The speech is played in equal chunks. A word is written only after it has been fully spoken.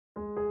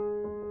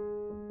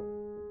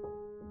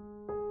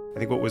I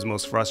think what was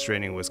most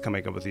frustrating was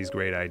coming up with these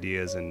great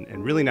ideas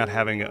and really not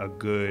having a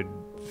good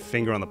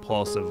finger on the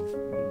pulse of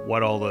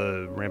what all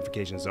the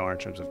ramifications are in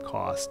terms of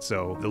cost.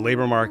 So the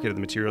labor market or the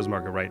materials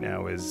market right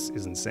now is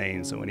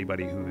insane. So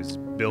anybody who's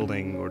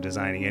building or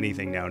designing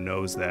anything now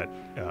knows that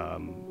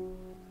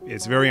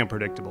it's very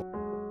unpredictable.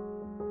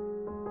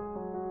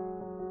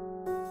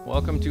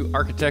 Welcome to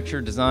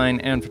Architecture, Design,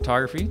 and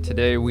Photography.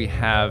 Today we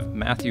have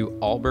Matthew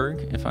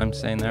Ahlberg, if I'm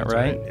saying that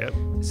right. Yep.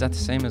 Is that the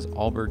same as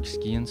Ahlberg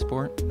Ski and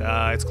Sport?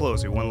 It's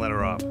close. You're one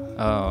letter off.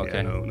 Oh,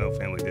 okay. Yeah, no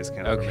family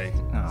discount for me.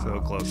 Oh.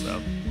 So close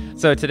though.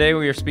 So today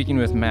we are speaking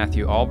with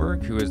Matthew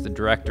Ahlberg, who is the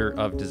Director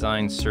of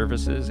Design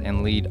Services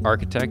and Lead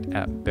Architect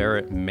at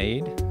Barrett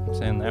Made. I'm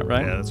saying that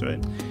right? Yeah, that's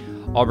right.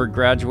 Ahlberg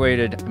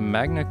graduated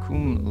magna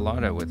cum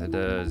laude with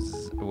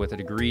a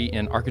degree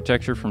in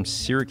architecture from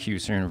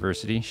Syracuse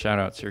University. Shout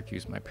out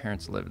Syracuse. My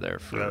parents lived there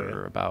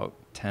for about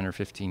 10 or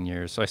 15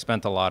 years. So I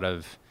spent a lot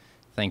of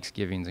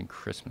Thanksgivings and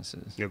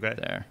Christmases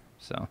there.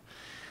 So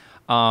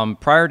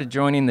prior to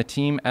joining the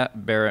team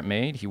at Barrett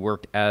Made, he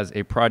worked as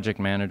a project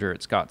manager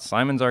at Scott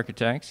Simons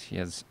Architects. He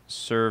has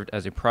served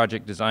as a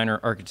project designer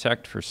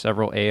architect for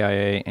several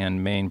AIA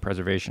and Maine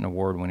Preservation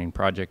Award-winning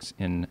projects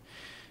in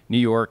New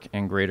York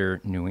and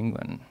Greater New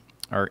England.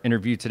 Our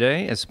interview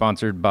today is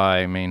sponsored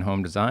by Maine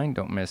Home Design.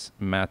 Don't miss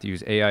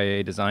Matthew's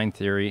AIA Design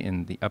Theory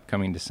in the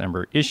upcoming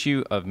December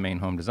issue of Maine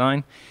Home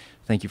Design.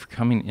 Thank you for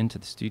coming into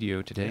the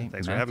studio today. Yeah,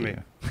 thanks for having me.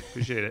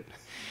 Appreciate it.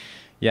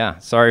 Yeah,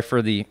 sorry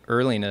for the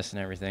earliness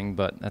and everything,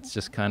 but that's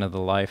just kind of the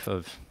life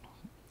of,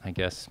 I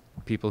guess,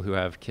 people who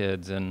have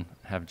kids and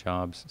have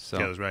jobs. So.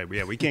 Yeah, that's right.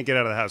 Yeah, we can't get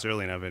out of the house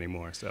early enough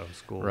anymore. So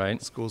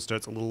school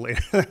starts a little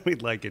later than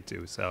we'd like it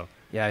to. So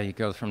yeah, you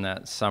go from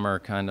that summer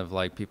kind of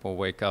like people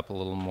wake up a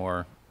little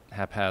more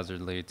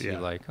haphazardly to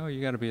like, oh,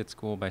 you got to be at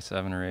school by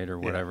 7 or 8 or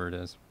whatever it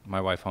is. My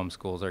wife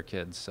homeschools our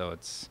kids, so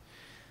it's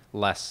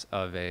less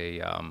of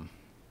a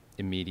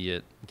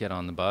immediate get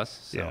on the bus.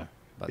 So,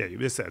 yeah, you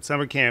missed that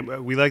summer camp.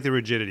 We like the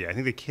rigidity. I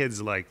think the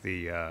kids like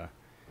the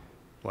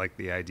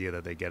idea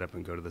that they get up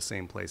and go to the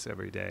same place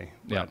every day.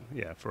 But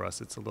yeah, for us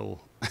it's a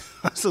little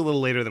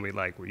later than we'd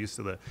like. We're used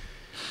to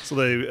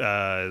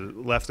the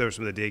leftovers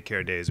from the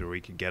daycare days where we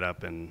could get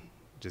up and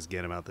just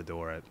get them out the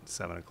door at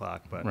 7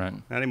 o'clock, but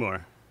not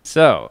anymore.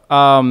 So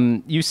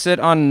you sit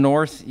on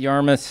North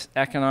Yarmouth's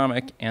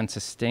Economic and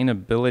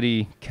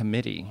Sustainability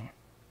Committee.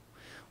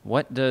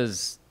 What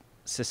does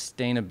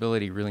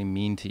sustainability really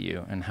mean to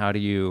you, and how do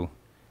you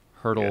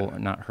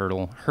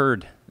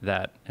herd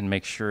that and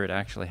make sure it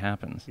actually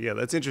happens? Yeah,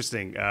 that's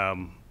interesting.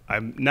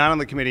 I'm not on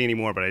the committee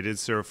anymore, but I did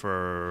serve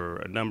for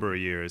a number of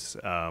years.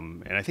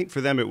 And I think for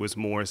them it was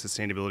more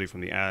sustainability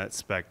from the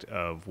aspect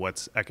of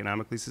what's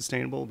economically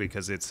sustainable,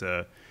 because it's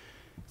a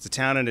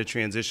town in a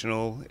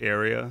transitional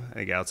area, I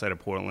think outside of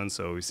Portland,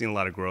 so we've seen a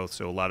lot of growth.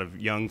 So a lot of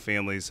young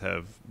families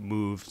have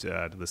moved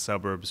to the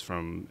suburbs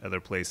from other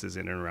places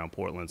in and around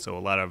Portland. So a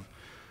lot of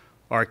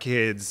our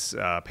kids,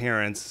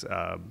 parents,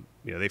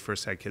 they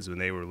first had kids when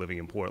they were living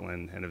in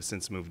Portland and have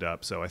since moved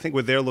up. So I think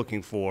what they're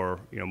looking for,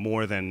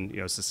 more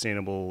than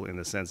sustainable in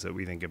the sense that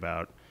we think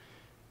about,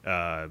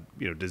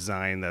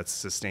 design that's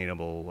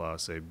sustainable,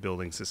 say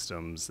building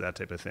systems, that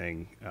type of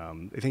thing.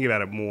 They think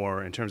about it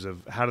more in terms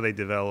of how do they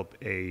develop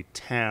a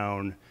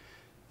town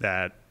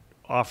that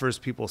offers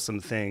people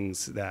some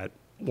things that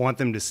want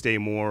them to stay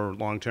more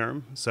long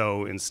term.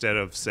 So instead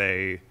of,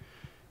 say,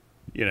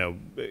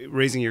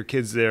 raising your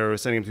kids there or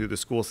sending them through the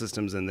school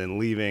systems and then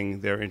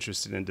leaving, they're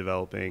interested in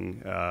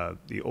developing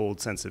the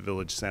old sense of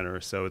village center.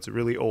 So it's a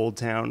really old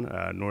town.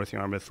 North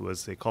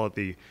Yarmouth they call it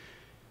the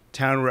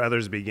town where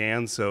others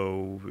began.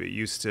 So it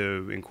used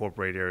to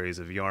incorporate areas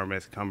of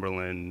Yarmouth,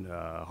 Cumberland,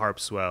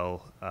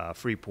 Harpswell,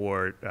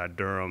 Freeport,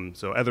 Durham.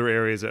 So other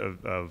areas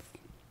of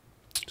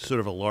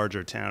sort of a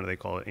larger town. They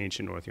call it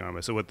ancient North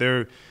Yarmouth. So what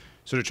they're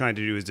sort of trying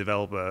to do is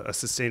develop a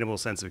sustainable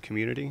sense of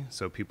community,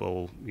 so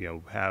people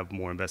have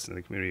more invested in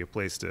the community, a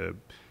place to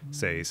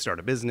say start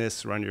a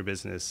business, run your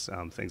business,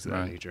 things of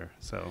that nature.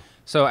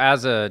 So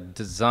as a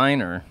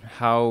designer,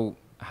 how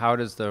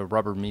does the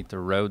rubber meet the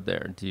road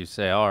there? Do you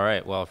say, all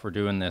right, well, if we're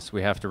doing this,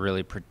 we have to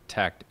really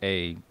protect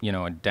a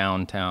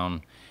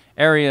downtown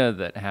area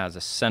that has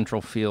a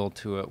central feel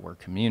to it where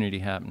community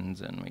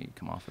happens, and we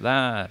come off of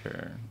that?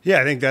 Or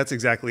yeah, I think that's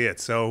exactly it.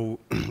 So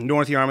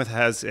North Yarmouth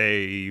has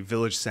a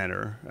village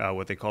center,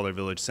 what they call their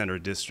village center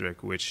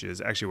district, which is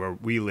actually where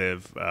we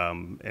live,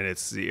 and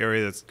it's the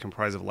area that's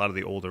comprised of a lot of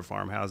the older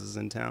farmhouses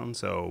in town.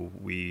 So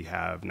we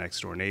have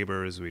next door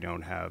neighbors, we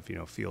don't have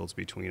fields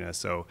between us.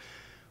 So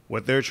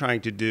what they're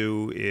trying to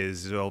do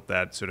is develop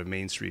that sort of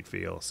Main Street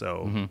feel.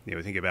 So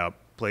think about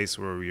place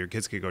where your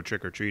kids could go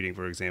trick-or-treating,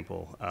 for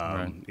example.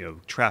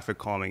 Traffic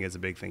calming is a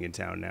big thing in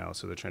town now,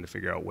 so they're trying to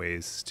figure out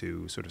ways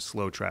to sort of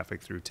slow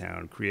traffic through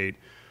town, create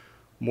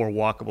more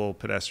walkable,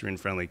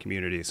 pedestrian-friendly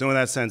community. So in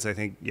that sense, I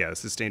think,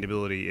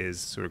 sustainability is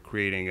sort of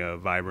creating a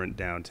vibrant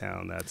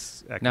downtown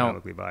that's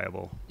economically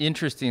viable.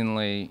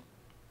 Interestingly,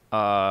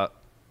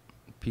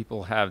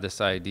 people have this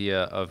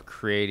idea of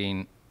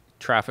creating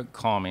traffic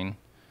calming,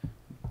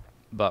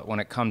 but when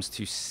it comes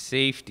to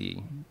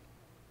safety,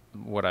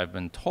 what I've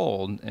been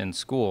told in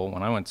school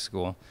when I went to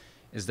school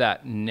is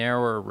that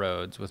narrower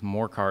roads with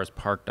more cars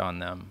parked on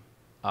them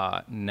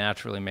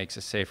naturally makes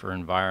a safer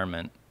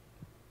environment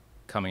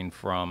coming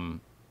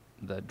from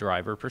the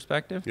driver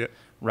perspective, Yep.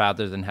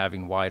 rather than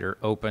having wider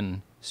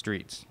open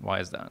streets. Why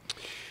is that?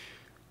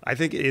 I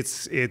think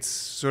it's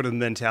sort of the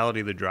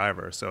mentality of the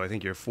driver. So I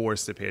think you're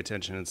forced to pay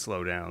attention and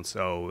slow down.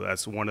 So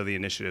that's one of the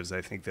initiatives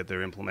I think that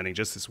they're implementing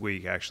just this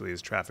week, actually,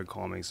 is traffic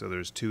calming. So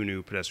there's 2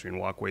 new pedestrian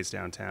walkways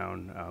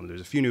downtown.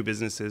 There's a few new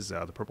businesses,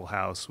 the Purple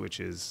House, which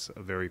is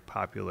a very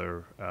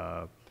popular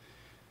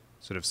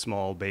sort of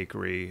small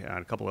bakery, and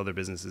a couple other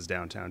businesses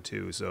downtown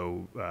too.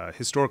 So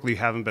historically, you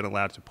haven't been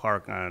allowed to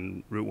park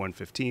on Route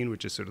 115,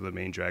 which is sort of the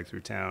main drag through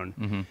town.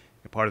 Mm-hmm.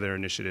 And part of their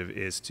initiative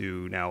is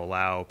to now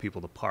allow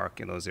people to park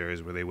in those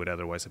areas where they would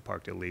otherwise have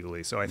parked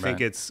illegally. So I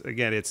think it's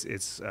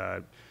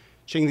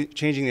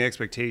changing the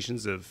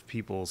expectations of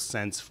people's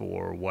sense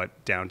for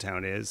what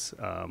downtown is.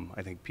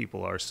 I think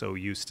people are so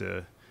used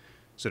to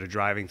sort of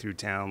driving through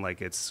town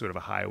like it's sort of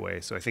a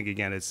highway. So I think,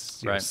 again,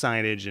 it's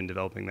signage and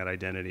developing that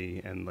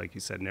identity, and like you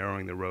said,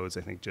 narrowing the roads,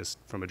 I think, just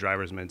from a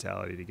driver's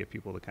mentality to get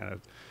people to kind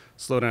of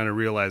slow down and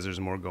realize there's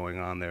more going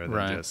on there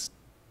than just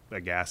a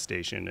gas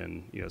station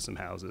and some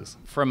houses.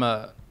 From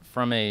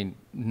a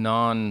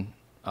non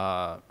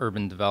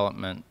urban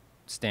development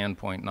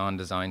standpoint,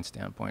 non-design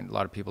standpoint, a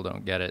lot of people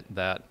don't get it,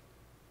 that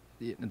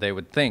they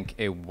would think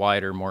a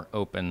wider, more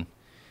open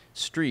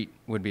street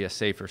would be a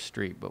safer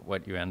street, but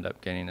what you end up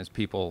getting is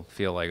people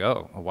feel like,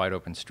 oh, a wide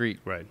open street.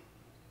 Right.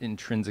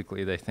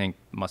 Intrinsically, they think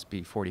must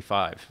be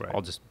 45. Right.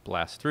 I'll just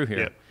blast through here.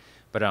 Yep.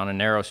 But on a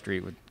narrow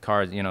street with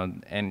cars,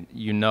 and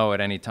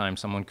at any time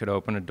someone could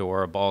open a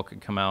door, a ball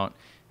could come out,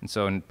 and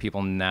so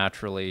people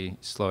naturally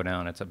slow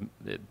down.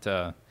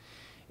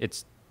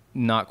 It's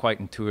not quite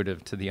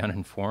intuitive to the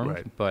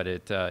uninformed, but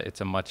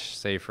it's a much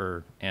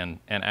safer and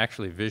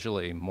actually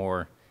visually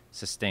more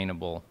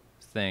sustainable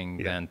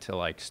thing than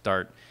to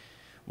start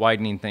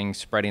widening things,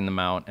 spreading them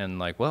out, and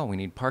we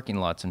need parking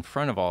lots in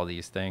front of all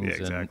these things. Yeah,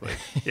 exactly.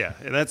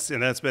 and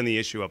that's been the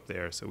issue up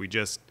there. So we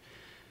just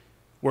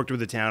worked with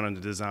the town on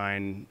the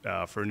design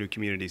for a new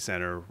community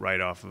center right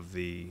off of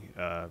the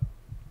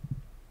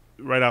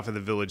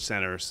village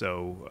center.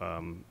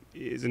 So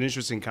it's an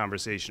interesting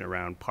conversation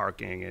around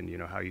parking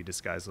and how you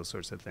disguise those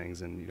sorts of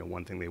things. And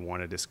one thing they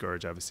want to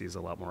discourage obviously is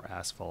a lot more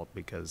asphalt,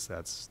 because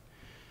that's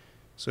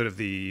sort of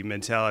the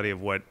mentality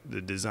of what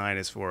the design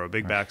is for. A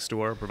big back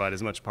store, provide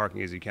as much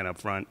parking as you can up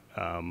front.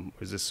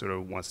 Whereas this sort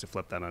of wants to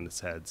flip that on its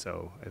head.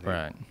 So I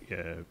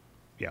think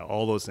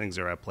all those things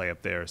are at play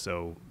up there.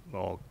 So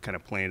all kind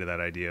of play into that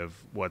idea of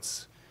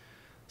what's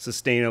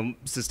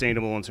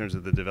sustainable in terms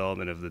of the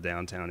development of the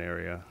downtown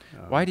area.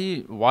 Why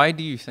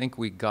do you think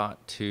we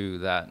got to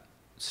that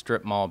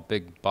strip mall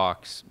big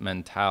box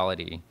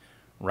mentality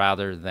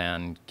rather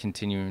than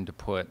continuing to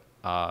put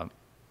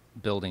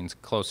buildings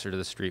closer to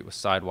the street with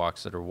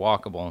sidewalks that are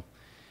walkable?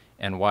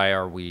 And why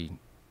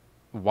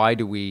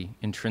do we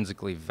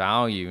intrinsically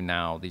value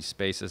now these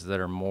spaces that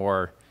are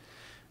more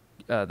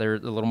they're a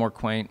little more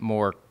quaint,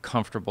 more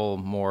comfortable,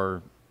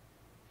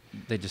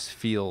 they just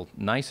feel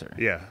nicer?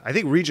 Yeah, I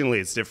think regionally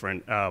it's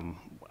different.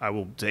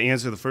 To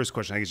answer the first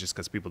question, I think it's just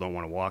because people don't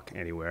want to walk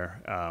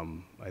anywhere.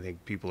 I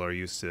think people are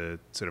used to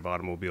sort of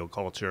automobile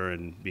culture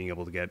and being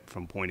able to get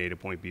from point A to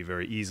point B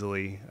very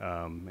easily.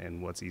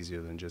 And what's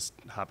easier than just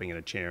hopping in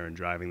a chair and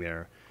driving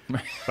there?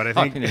 But I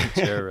think, hopping in a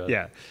chair, really.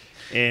 Yeah,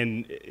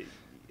 and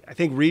I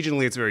think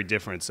regionally it's very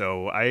different.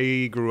 So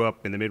I grew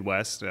up in the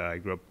Midwest. I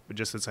grew up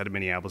just outside of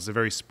Minneapolis. It's a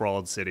very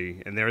sprawled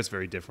city, and there it's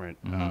very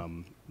different.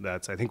 Mm-hmm.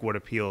 That's, I think, what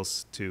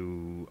appeals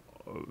to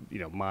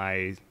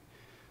my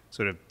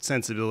sort of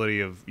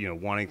sensibility of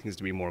wanting things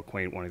to be more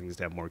quaint, wanting things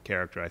to have more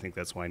character. I think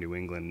that's why New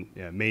England,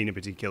 Maine in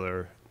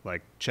particular,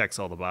 checks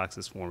all the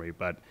boxes for me.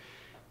 But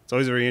it's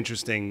always very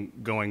interesting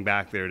going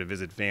back there to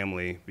visit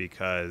family,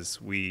 because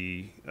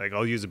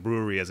I'll use a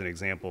brewery as an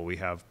example. We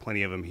have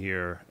plenty of them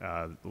here.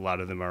 A lot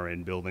of them are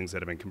in buildings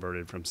that have been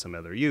converted from some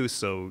other use,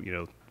 so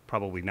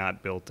probably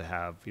not built to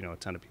have a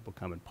ton of people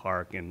come and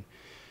park.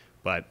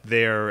 But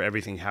there,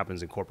 everything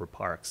happens in corporate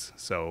parks,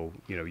 so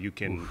you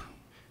can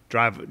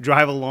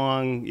drive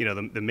along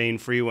the main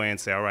freeway and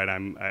say, all right,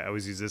 I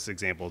always use this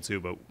example too,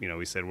 but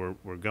we said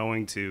we're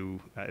going to,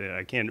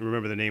 I can't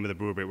remember the name of the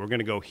brewery, but we're going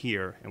to go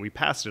here, and we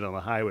passed it on the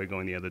highway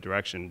going the other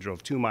direction,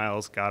 drove 2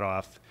 miles, got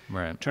off,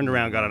 turned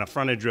around, got on a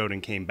frontage road,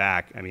 and came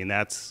back. I mean,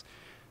 that's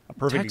a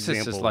perfect example.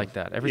 Texas is like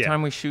that. Every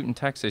time we shoot in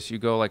Texas, you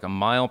go a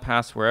mile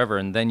past wherever,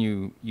 and then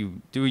you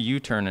do a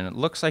U-turn, and it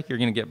looks like you're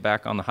going to get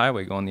back on the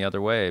highway going the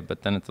other way,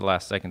 but then at the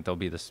last second there'll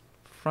be this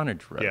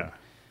frontage road.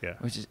 Yeah.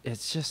 Which is,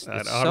 it's so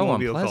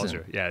automobile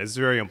unpleasant. Culture. Yeah, it's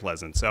very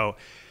unpleasant. So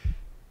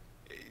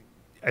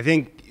I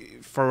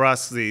think for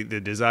us, the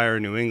desire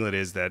in New England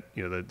is that,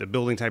 the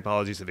building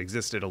typologies have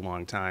existed a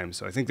long time.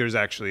 So I think there's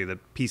actually the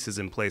pieces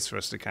in place for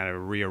us to kind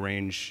of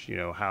rearrange,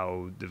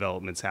 how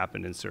developments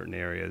happen in certain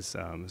areas,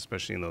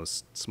 especially in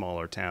those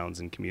smaller towns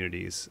and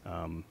communities.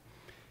 And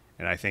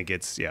I think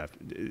it's,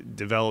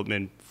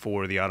 development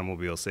for the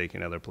automobile's sake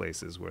in other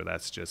places where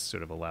that's just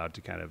sort of allowed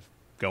to kind of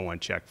go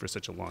unchecked for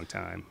such a long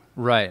time.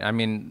 Right. I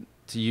mean,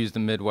 to use the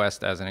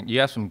Midwest as you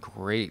have some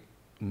great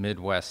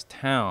Midwest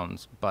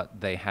towns, but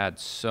they had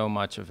so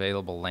much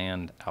available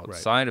land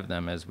outside of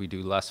them. As we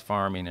do less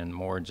farming and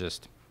more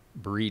just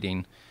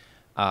breeding,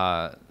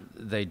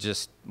 they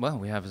just,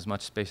 we have as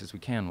much space as we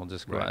can. We'll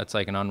just go. It's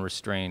like an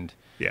unrestrained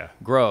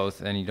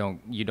growth, and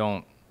you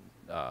don't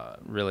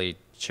really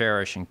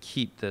cherish and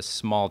keep this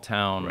small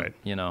town,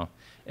 you know.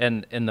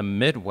 And the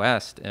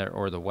Midwest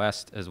or the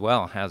West as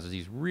well has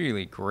these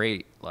really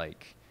great,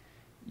 like,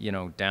 you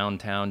know,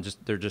 downtown,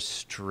 they're just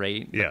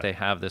straight, but they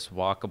have this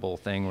walkable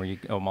thing where you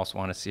almost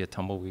want to see a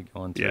tumbleweed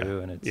going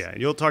through. And it's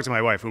you'll talk to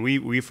my wife. When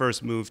we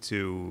first moved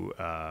to,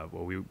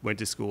 we went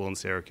to school in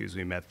Syracuse.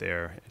 We met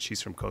there. And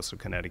she's from coastal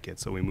Connecticut,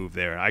 so we moved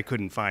there. I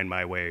couldn't find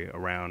my way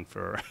around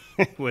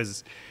it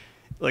was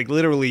like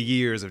literally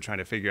years of trying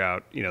to figure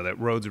out, you know, that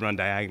roads run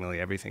diagonally.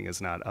 Everything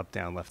is not up,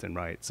 down, left, and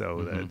right.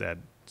 So that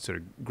sort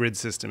of grid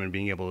system and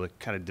being able to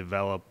kind of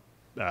develop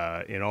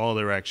in all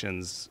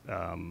directions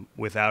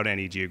without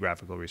any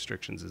geographical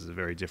restrictions is a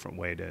very different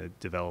way to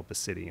develop a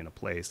city and a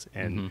place.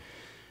 And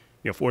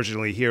you know,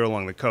 fortunately here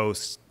along the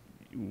coast,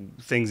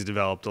 things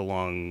developed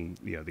along,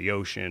 you know, the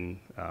ocean,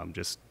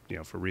 just, you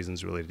know, for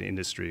reasons related to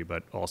industry,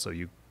 but also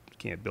you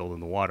can't build in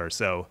the water.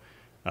 So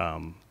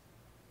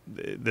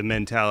the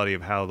mentality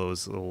of how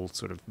those little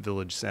sort of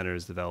village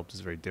centers developed is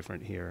very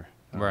different here.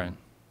 Right.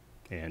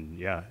 And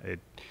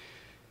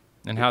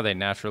and how they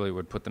naturally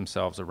would put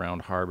themselves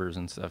around harbors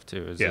and stuff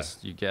too. Is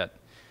just, you get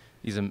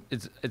these.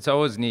 It's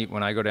always neat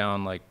when I go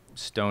down like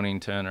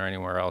Stonington or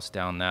anywhere else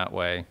down that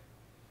way,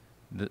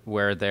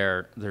 where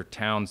they're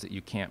towns that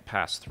you can't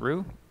pass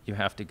through. You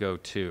have to go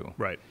to.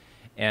 Right.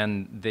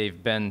 And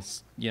they've been,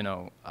 you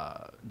know,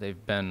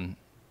 they've been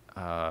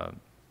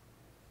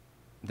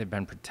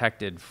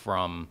protected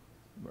from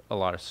a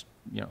lot of,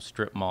 you know,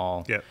 strip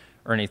mall.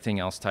 Or anything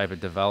else type of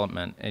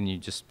development, and you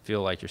just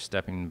feel like you're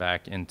stepping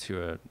back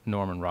into a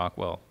Norman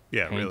Rockwell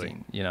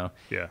painting, you know?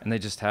 And they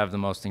just have the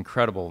most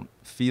incredible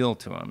feel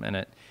to them.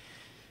 And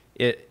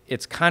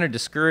it's kind of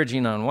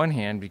discouraging on one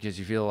hand because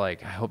you feel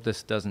like, I hope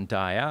this doesn't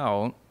die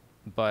out,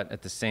 but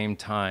at the same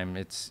time,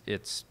 it's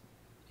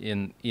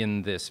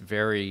in this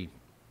very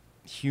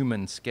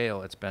human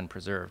scale, it's been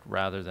preserved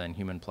rather than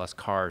human plus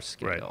cars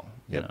scale,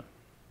 you know?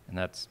 And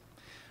that's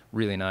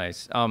really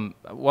nice.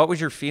 What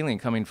was your feeling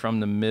coming from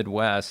the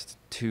Midwest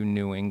to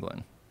New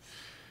England?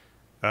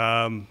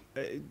 You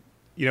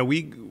know,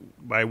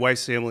 my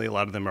wife's family, a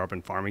lot of them are up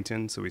in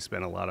Farmington, so we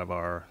spent a lot of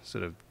our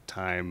sort of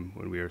time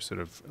when we were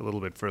sort of a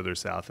little bit further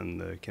south in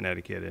the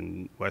Connecticut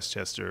and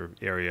Westchester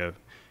area,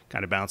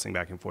 kind of bouncing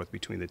back and forth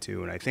between the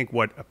two. And I think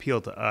what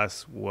appealed to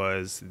us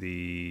was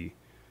the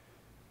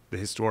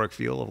historic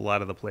feel of a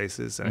lot of the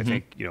places. And I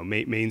think, you know,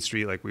 Main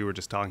Street, like we were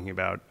just talking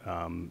about,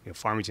 you know,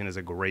 Farmington is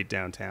a great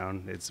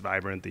downtown. It's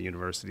vibrant. The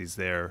university's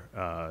there.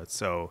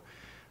 So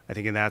I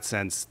think in that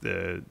sense,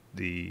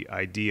 the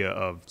idea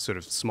of sort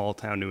of small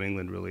town New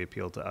England really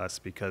appealed to us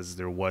because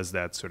there was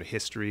that sort of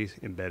history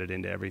embedded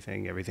into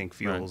everything. Everything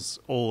feels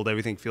old.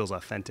 Everything feels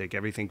authentic.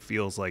 Everything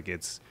feels like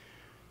it's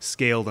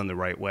scaled in the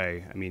right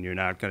way. I mean, you're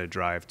not going to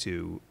drive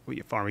to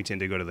Farmington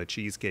to go to the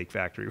Cheesecake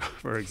Factory,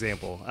 for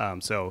example.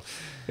 So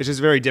it's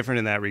just very different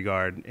in that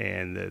regard.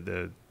 And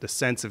the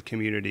sense of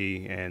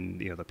community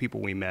and, you know, the people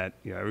we met,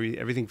 you know,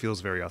 everything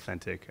feels very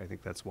authentic. I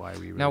think that's why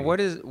we really... Now, what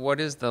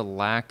is the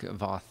lack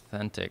of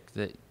authentic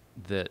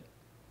that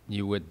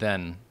you would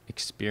then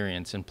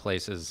experience in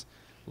places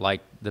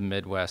like the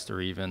Midwest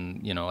or even,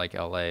 you know, like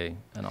LA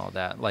and all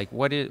that? Like,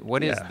 what is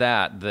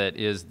that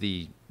is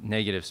the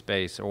negative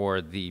space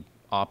or the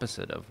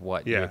opposite of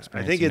what you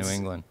experience in New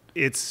England?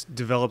 It's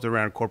developed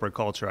around corporate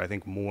culture, I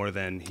think, more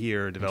than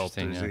here developed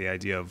into the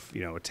idea of, you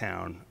know, a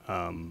town.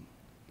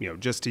 You know,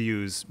 just to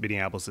use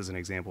Minneapolis as an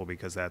example,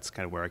 because that's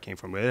kind of where I came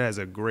from. It has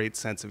a great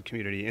sense of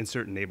community in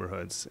certain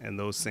neighborhoods, and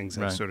those things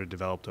have sort of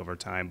developed over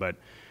time. But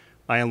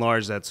by and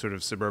large, that sort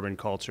of suburban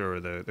culture or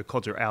the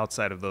culture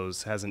outside of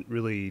those hasn't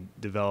really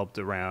developed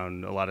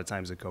around, a lot of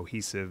times, a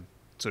cohesive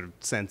sort of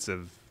sense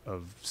of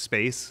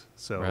space.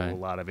 So a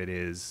lot of it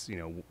is, you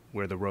know,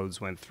 where the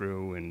roads went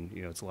through, and,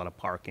 you know, it's a lot of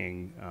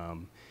parking.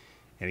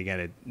 And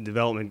again,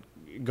 development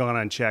gone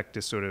unchecked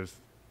to sort of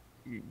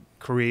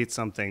create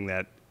something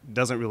that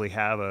doesn't really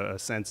have a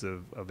sense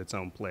of its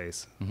own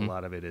place. A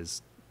lot of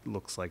it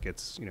looks like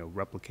it's, you know,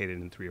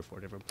 replicated in 3 or 4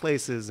 different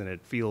places, and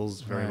it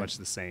feels very much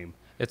the same.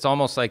 It's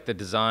almost like the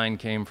design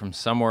came from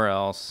somewhere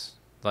else,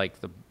 like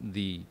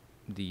the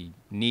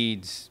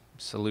needs,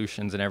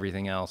 solutions, and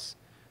everything else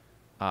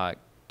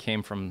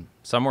came from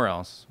somewhere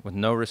else with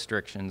no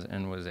restrictions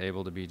and was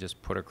able to be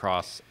just put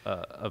across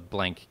a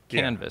blank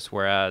canvas.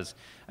 Whereas,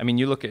 I mean,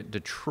 you look at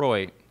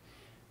Detroit,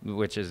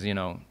 which is, you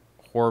know,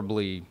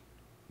 horribly,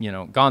 you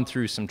know, gone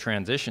through some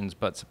transitions,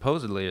 but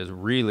supposedly is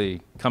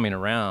really coming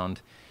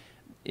around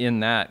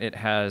in that it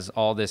has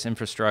all this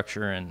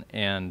infrastructure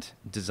and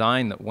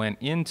design that went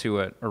into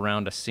it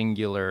around a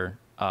singular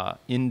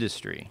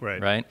industry,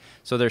 Right. right?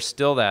 So there's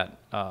still that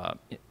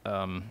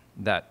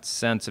that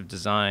sense of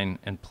design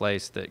and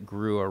place that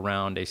grew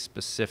around a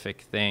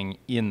specific thing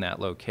in that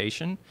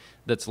location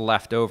that's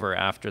left over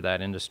after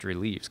that industry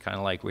leaves, kind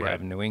of like we Right.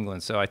 have in New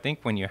England. So I think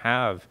when you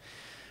have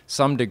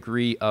some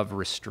degree of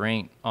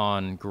restraint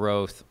on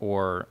growth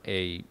or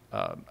a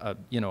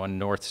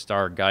North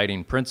Star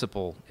guiding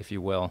principle, if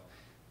you will,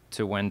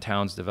 to when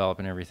towns develop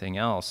and everything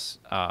else,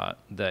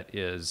 that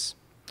is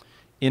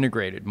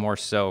integrated more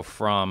so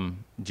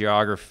from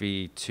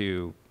geography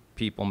to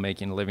people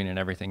making a living and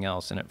everything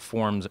else, and it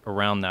forms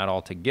around that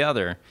all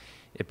together,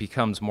 it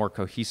becomes more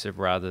cohesive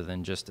rather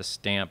than just a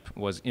stamp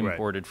was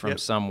imported from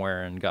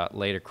somewhere and got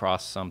laid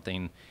across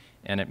something,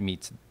 and it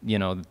meets,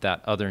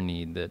 that other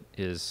need that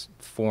is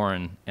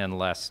foreign and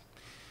less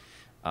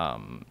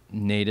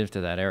native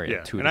to that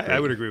area. Yeah, and I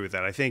would agree with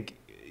that. I think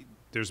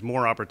there's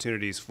more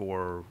opportunities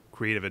for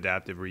creative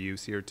adaptive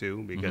reuse here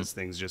too, because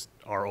things just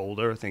are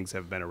older. Things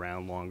have been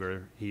around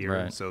longer here,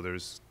 Right. so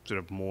there's sort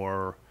of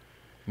more.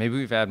 Maybe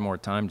we've had more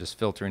time just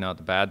filtering out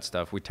the bad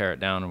stuff. We tear it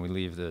down and we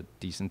leave the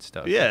decent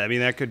stuff. Yeah, I mean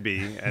that could be,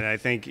 and I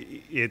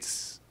think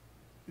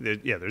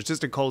there's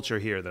just a culture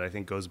here that I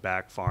think goes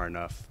back far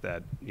enough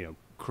that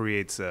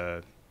creates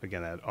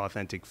again that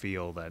authentic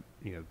feel that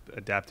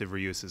adaptive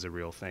reuse is a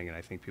real thing, and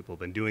I think people have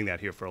been doing that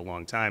here for a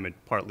long time, and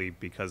partly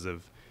because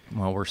of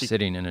Well, we're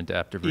sitting in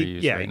adaptive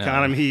reuse right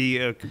now.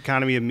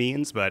 Economy of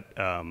means, but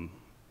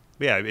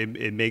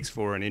it makes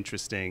for an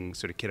interesting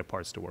sort of kit of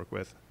parts to work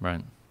with.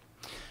 Right.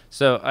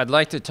 So I'd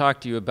like to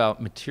talk to you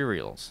about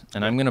materials,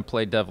 and I'm going to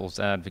play devil's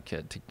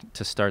advocate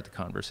to start the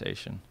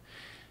conversation.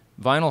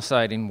 Vinyl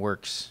siding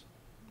works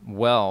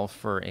well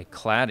for a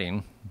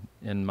cladding,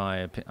 in my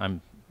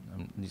opinion.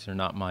 These are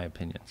not my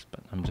opinions, but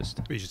I'm just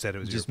You just said it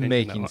was just your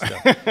opinion, making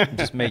stuff. I'm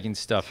just making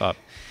stuff up.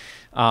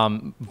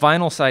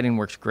 Vinyl siding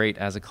works great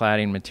as a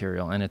cladding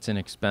material, and it's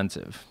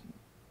inexpensive.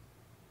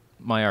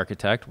 My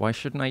architect, why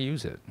shouldn't I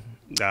use it?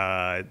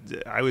 I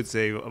would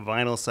say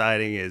vinyl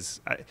siding is.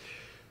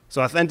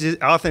 So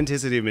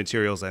authenticity of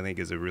materials, I think,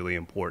 is a really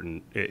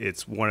important.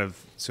 It's one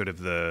of sort of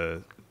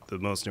the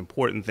most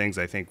important things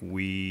I think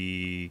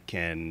we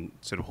can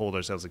sort of hold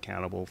ourselves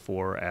accountable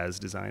for as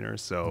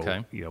designers. So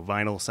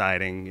vinyl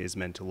siding is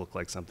meant to look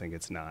like something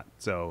it's not.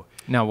 So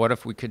now, what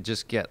if we could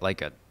just get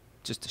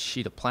just a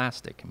sheet of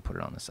plastic and put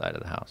it on the side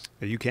of the house?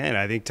 You can.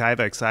 I think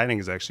Tyvek siding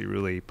is actually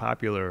really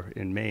popular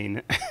in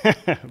Maine,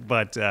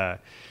 but I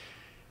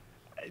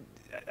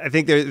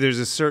think there's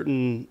a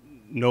certain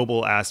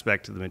noble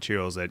aspect to the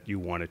materials that you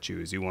want to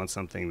choose. You want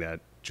something that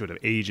sort of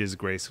ages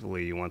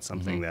gracefully. You want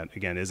something that,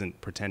 again,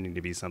 isn't pretending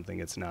to be something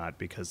it's not,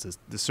 because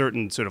the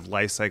certain sort of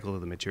life cycle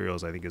of the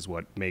materials, I think, is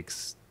what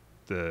makes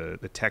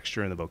the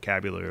texture and the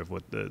vocabulary of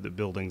what the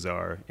buildings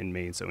are in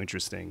Maine so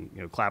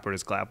interesting. Clapboard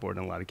is clapboard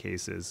in a lot of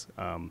cases.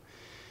 And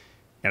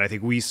I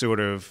think we sort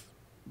of,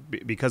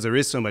 because there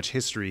is so much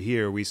history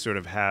here, we sort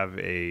of have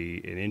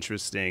an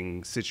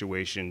interesting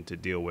situation to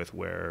deal with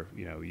where,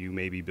 you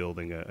may be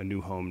building a new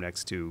home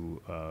next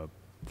to a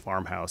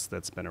farmhouse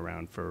that's been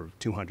around for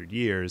 200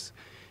 years.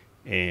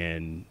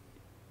 And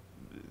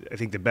I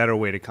think the better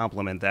way to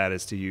complement that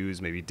is to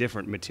use maybe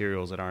different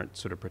materials that aren't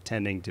sort of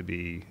pretending to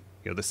be,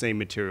 the same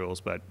materials,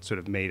 but sort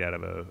of made out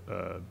of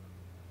a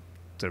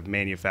sort of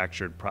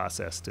manufactured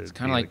process. It's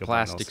kind of like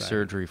plastic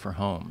surgery for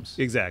homes.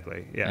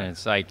 Exactly, yeah. And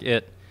it's like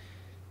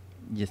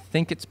you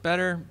think it's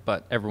better,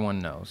 but everyone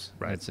knows.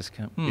 Right. It's just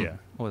kind of,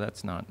 oh,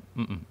 that's not.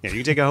 Yeah, you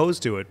can take a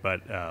hose to it,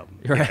 but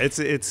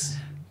it's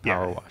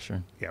power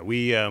washer. Yeah,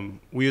 we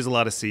use a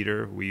lot of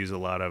cedar. We use a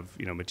lot of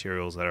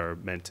materials that are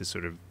meant to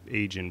sort of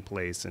age in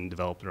place and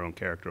develop their own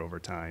character over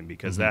time,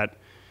 because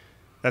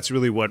that's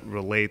really what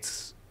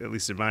relates, at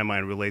least in my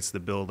mind, relates the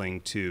building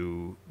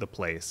to the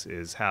place,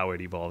 is how it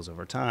evolves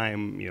over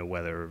time.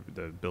 Whether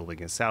the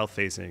building is south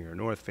facing or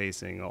north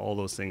facing, all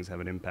those things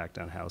have an impact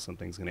on how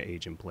something's going to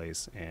age in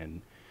place.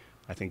 And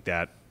I think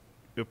that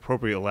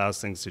appropriately allows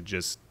things to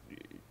just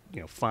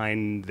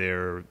find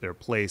their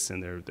place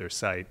and their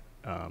site.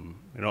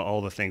 And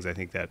all the things I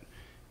think that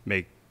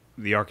make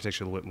the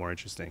architecture a little bit more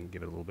interesting,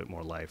 give it a little bit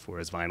more life.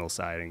 Whereas vinyl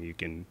siding, you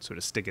can sort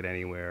of stick it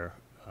anywhere.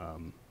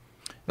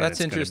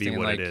 That's interesting.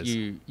 Like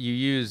you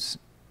use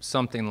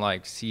something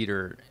like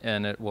cedar,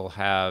 and it will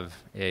have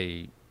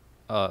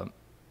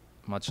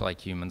much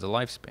like humans, a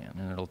lifespan,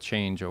 and it'll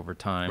change over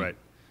time. Right.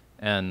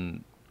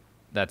 And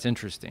that's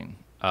interesting.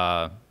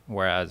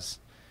 Whereas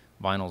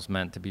vinyl's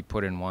meant to be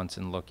put in once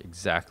and look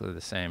exactly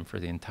the same for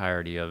the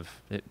entirety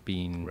of it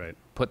being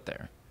put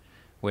there,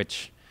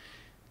 which,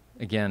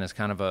 again, is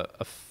kind of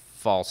a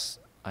false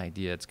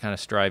idea. It's kind of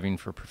striving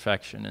for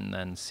perfection and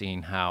then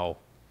seeing how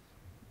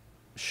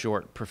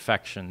short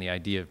perfection, the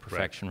idea of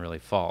perfection, really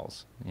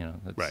falls.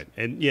 That's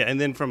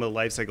and then from a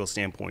life cycle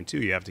standpoint too,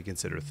 you have to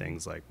consider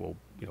things like, well,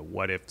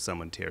 what if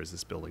someone tears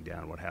this building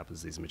down? What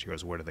happens to these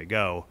materials? Where do they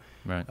go?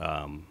 Right.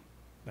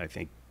 I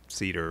think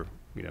cedar,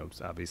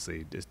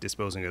 obviously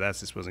disposing of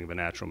a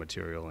natural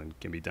material and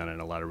can be done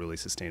in a lot of really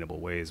sustainable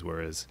ways.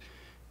 Whereas,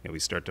 we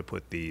start to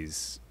put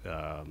these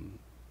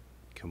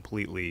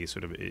completely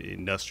sort of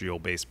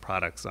industrial-based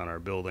products on our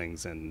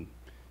buildings, and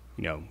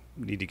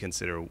need to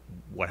consider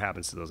what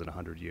happens to those in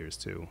 100 years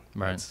too.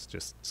 Right. It's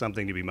just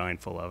something to be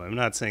mindful of. I'm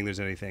not saying there's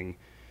anything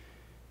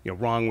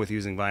wrong with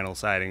using vinyl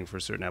siding for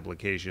certain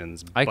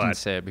applications. I can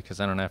say it because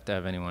I don't have to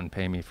have anyone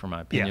pay me for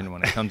my opinion Yeah.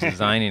 when it comes to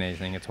designing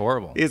anything. It's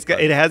horrible.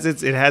 It has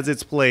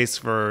its place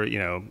for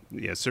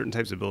certain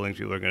types of buildings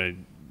people are going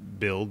to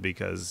build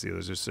because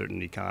there's a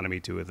certain economy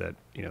to it that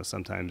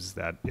sometimes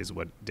that is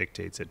what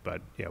dictates it.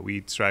 But yeah,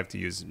 we strive to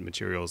use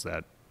materials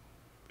that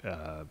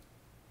have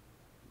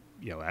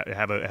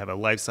a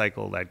life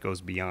cycle that goes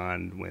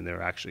beyond when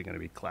they're actually going to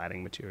be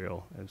cladding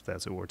material, if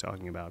that's what we're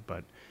talking about.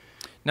 But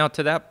now,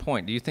 to that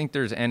point, do you think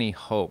there's any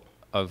hope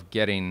of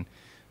getting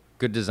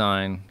good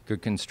design,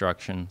 good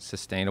construction,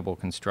 sustainable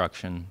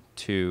construction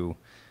to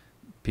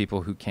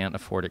people who can't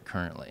afford it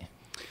currently?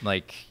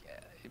 Like,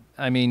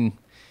 I mean,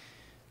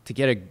 to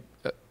get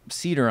a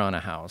cedar on a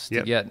house, to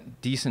Yep.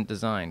 get decent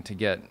design, to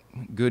get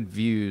good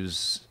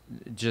views,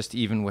 just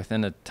even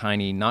within a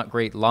tiny, not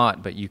great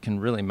lot, but you can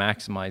really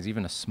maximize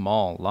even a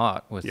small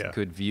lot with Yeah.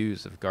 good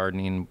views of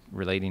gardening,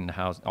 relating to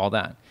house, all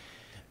that.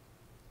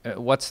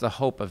 What's the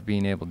hope of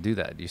being able to do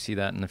that? Do you see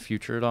that in the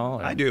future at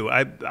all? Or? I do.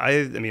 I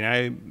mean,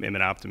 I am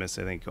an optimist.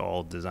 I think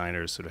all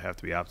designers sort of have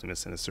to be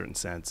optimists in a certain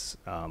sense.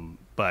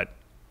 But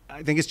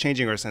I think it's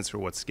changing our sense for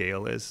what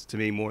scale is to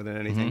me more than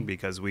anything,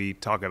 because we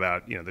talk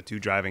about, the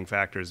two driving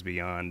factors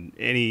beyond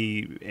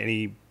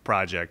any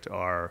project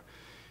are,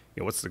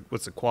 what's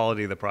the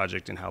quality of the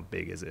project and how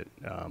big is it?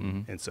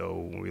 And so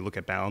when we look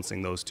at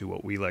balancing those two,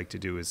 what we like to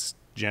do is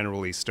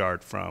generally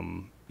start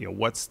from,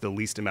 what's the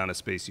least amount of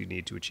space you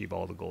need to achieve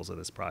all the goals of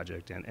this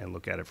project, and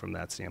look at it from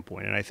that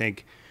standpoint. And I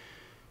think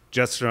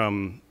just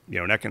from,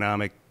 an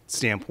economic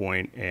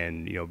standpoint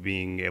and,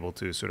 being able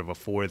to sort of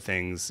afford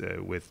things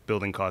with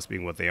building costs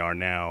being what they are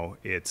now,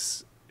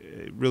 it's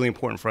really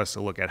important for us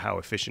to look at how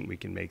efficient we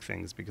can make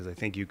things, because I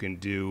think you can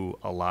do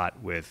a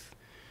lot with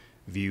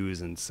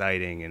views and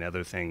siding and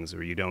other things,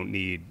 or you don't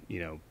need,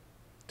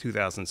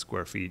 2,000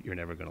 square feet you're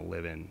never going to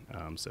live in.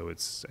 So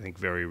it's, I think,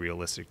 very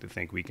realistic to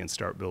think we can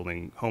start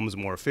building homes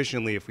more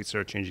efficiently if we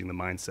start changing the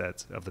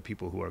mindsets of the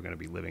people who are going to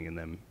be living in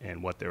them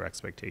and what their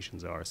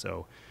expectations are.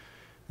 So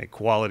I think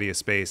quality of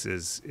space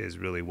is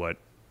really what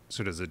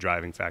sort of is the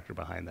driving factor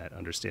behind that,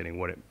 understanding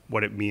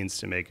what it means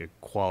to make a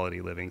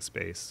quality living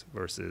space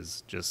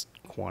versus just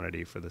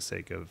quantity for the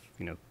sake of,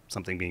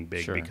 something being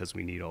big Sure. because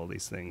we need all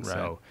these things. Right.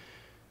 So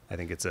I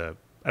think I don't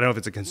know if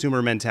it's a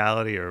consumer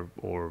mentality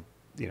or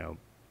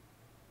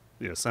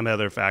some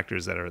other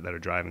factors that are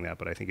driving that.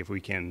 But I think if we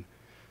can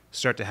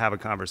start to have a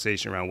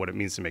conversation around what it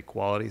means to make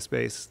quality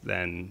space,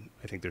 then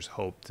I think there's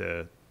hope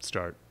to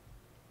start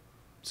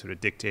sort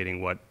of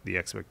dictating what the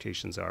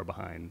expectations are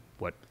behind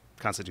what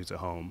constitutes a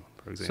home,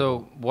 for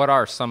example. So what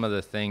are some of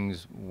the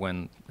things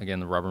when, again,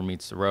 the rubber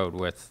meets the road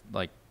with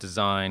like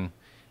design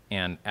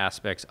and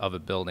aspects of a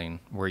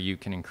building where you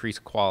can increase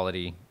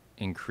quality,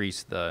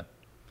 increase the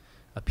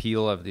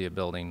appeal of the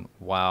building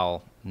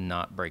while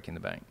not breaking the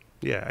bank?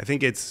 Yeah, I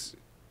think it's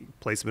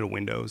placement of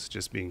windows,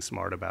 just being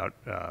smart about,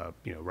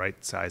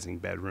 right sizing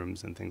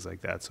bedrooms and things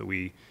like that. So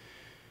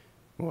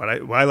what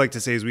I like to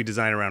say is we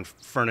design around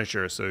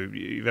furniture. So if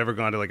you've ever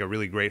gone to like a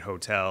really great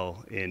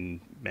hotel in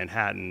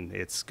Manhattan,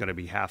 it's going to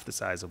be half the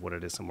size of what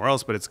it is somewhere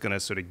else, but it's going to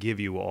sort of give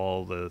you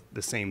all the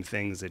same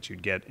things that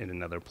you'd get in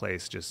another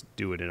place. Just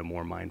do it in a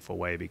more mindful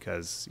way,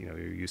 because, you're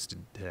used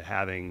to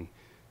having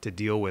to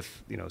deal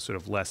with, sort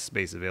of less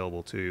space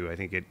available to you. I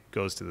think it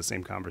goes to the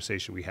same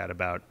conversation we had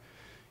about,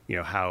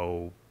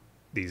 how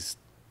these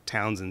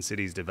towns and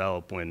cities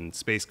develop. When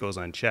space goes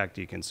unchecked,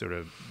 you can sort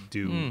of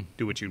do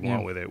what you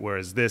want with it.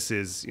 Whereas this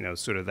is,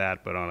 sort of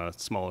that, but on a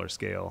smaller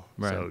scale.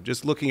 Right. So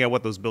just looking at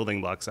what those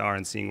building blocks are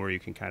and seeing where you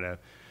can kind of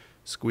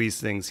squeeze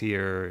things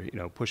here,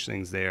 push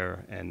things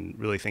there, and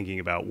really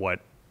thinking about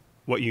what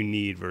you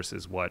need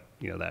versus what,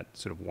 that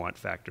sort of want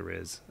factor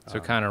is. So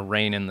kind of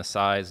rein in the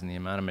size and the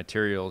amount of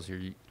materials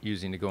you're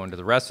using to go into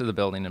the rest of the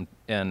building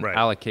and Right.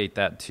 allocate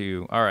that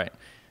to, all right,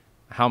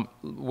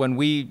 when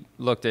we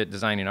looked at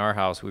designing our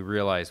house, we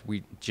realized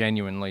we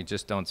genuinely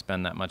just don't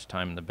spend that much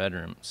time in the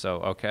bedroom. So,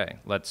 okay,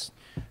 let's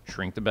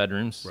shrink the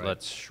bedrooms. Right.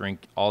 Let's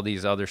shrink all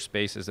these other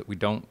spaces that we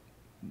don't,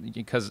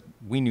 because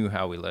we knew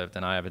how we lived,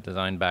 and I have a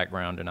design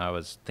background, and I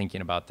was thinking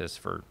about this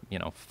for,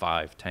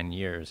 5-10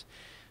 years.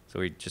 So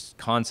we just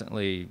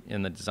constantly,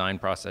 in the design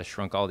process,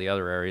 shrunk all the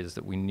other areas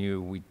that we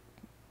knew we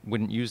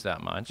wouldn't use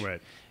that much,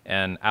 Right.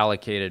 and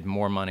allocated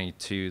more money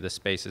to the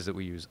spaces that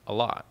we use a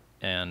lot,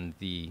 and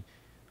the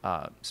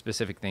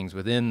specific things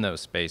within those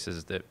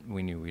spaces that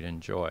we knew we'd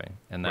enjoy.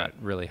 And that Right.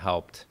 really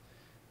helped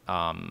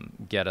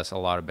get us a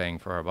lot of bang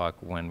for our buck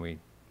when we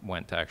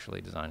went to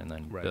actually design and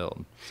then Right.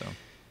 build. So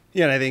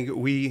Yeah, and I think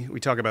we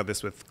talk about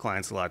this with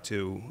clients a lot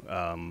too.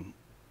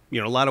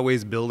 A lot of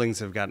ways buildings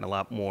have gotten a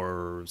lot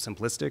more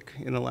simplistic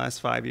in the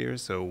last 5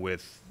 years. So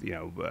with,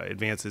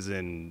 advances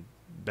in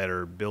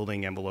better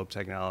building envelope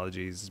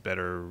technologies,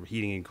 better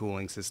heating and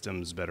cooling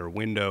systems, better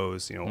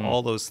windows,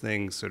 all those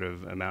things sort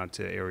of amount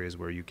to areas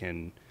where you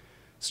can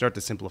start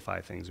to simplify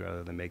things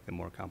rather than make them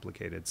more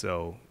complicated.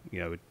 So,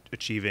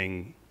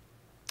 achieving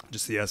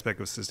just the aspect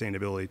of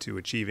sustainability to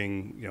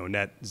achieving,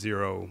 net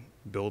zero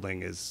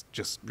building is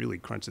just really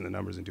crunching the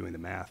numbers and doing the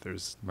math.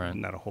 There's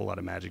not a whole lot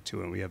of magic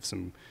to it. And we have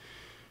some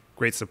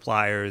great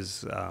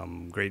suppliers,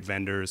 great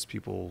vendors,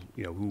 people,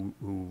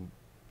 who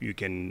you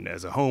can,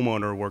 as a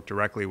homeowner, work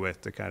directly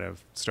with to kind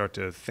of start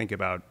to think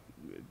about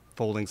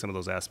folding some of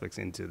those aspects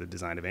into the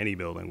design of any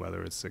building,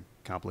 whether it's a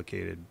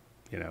complicated,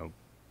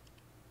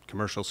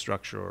 commercial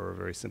structure or a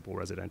very simple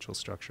residential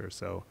structure.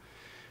 So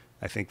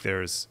I think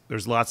there's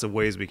lots of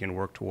ways we can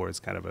work towards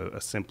kind of a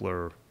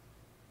simpler,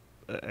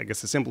 a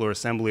simpler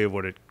assembly of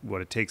what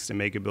it takes to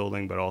make a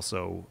building, but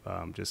also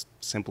just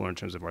simpler in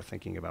terms of our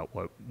thinking about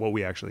what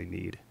we actually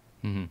need.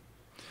 Mm-hmm.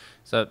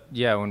 So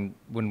yeah,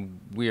 when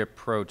we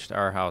approached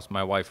our house,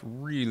 my wife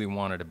really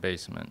wanted a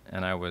basement,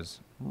 and I was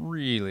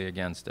really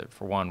against it.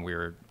 For one, we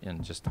were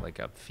in just like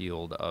a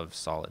field of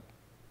solid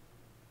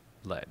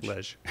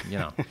ledge.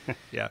 Yeah.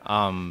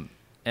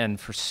 And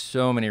for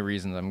so many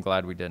reasons, I'm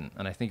glad we didn't.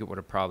 And I think it would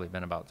have probably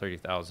been about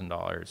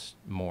 $30,000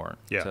 more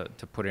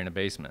to put in a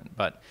basement.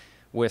 But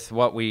with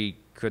what we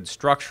could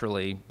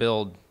structurally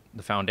build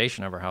the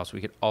foundation of our house, we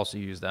could also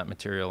use that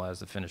material as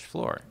the finished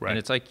floor. Right. And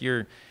it's like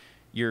you're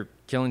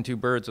killing two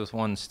birds with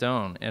one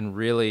stone. And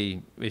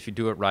really, if you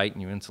do it right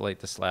and you insulate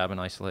the slab and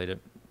isolate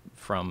it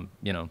from,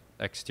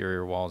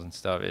 exterior walls and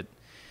stuff,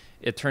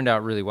 it turned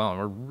out really well, and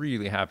we're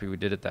really happy we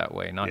did it that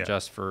way, not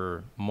just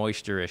for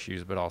moisture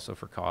issues, but also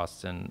for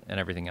costs and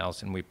everything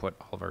else. And we put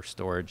all of our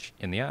storage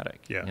in the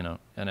attic,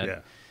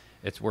 and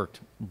it's worked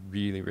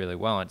really, really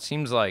well. It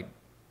seems like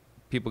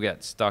people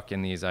get stuck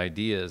in these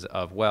ideas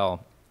of,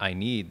 well, I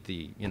need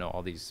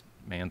all these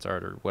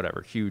mansard or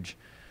whatever, huge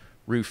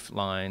roof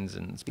lines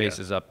and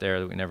spaces up there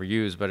that we never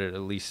use, but it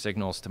at least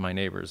signals to my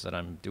neighbors that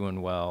I'm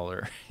doing well.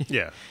 Or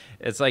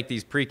it's like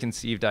these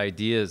preconceived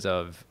ideas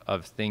of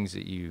things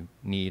that you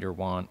need or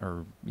want,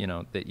 or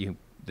that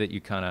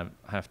you kind of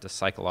have to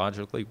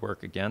psychologically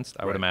work against,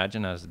 I would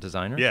imagine, as a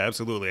designer. Yeah,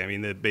 absolutely. I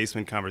mean, the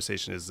basement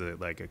conversation is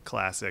like a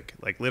classic.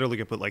 Like, literally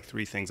could put like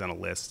 3 things on a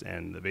list,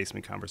 and the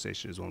basement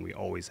conversation is one we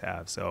always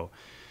have. So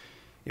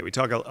we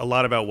talk a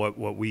lot about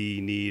what we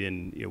need,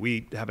 and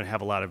we happen to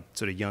have a lot of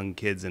sort of young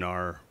kids in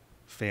our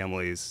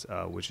families,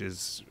 which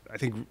is, I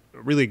think,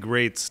 a really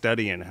great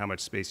study in how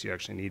much space you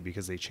actually need,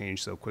 because they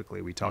change so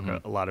quickly. We talk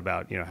a lot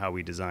about, how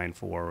we design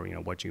for,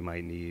 what you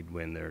might need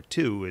when they're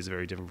 2 is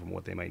very different from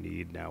what they might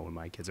need now when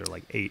my kids are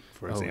like 8,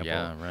 for example.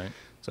 Yeah, right.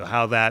 So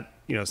how that,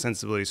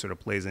 sensibility sort of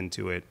plays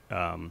into it.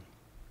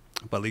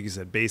 But like you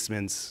said,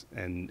 basements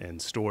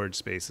and storage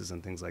spaces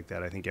and things like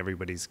that, I think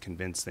everybody's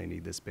convinced they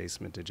need this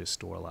basement to just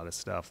store a lot of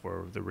stuff,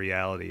 where the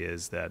reality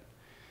is that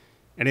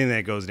anything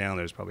that goes down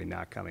there is probably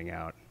not coming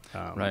out.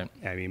 Right.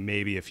 I mean,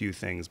 maybe a few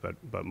things, but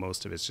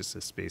most of it's just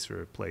a space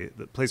for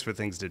the place for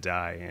things to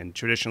die. And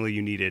traditionally,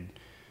 you needed,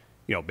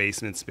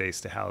 basement space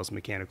to house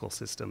mechanical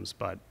systems,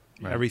 but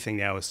everything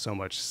now is so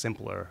much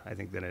simpler, I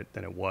think, than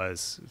it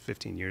was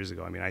 15 years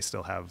ago. I mean,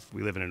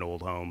 we live in an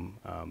old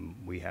home.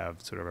 We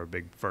have sort of our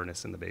big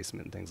furnace in the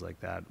basement and things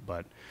like that,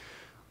 but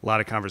a lot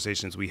of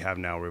conversations we have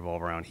now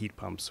revolve around heat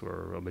pumps,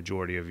 where a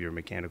majority of your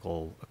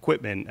mechanical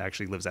equipment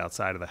actually lives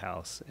outside of the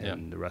house,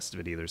 and the rest of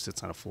it either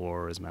sits on a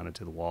floor or is mounted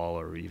to the wall,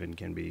 or even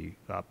can be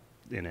up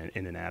in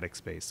an attic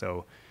space.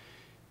 So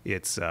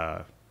it's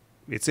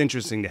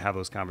interesting to have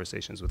those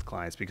conversations with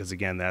clients, because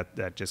again,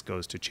 that just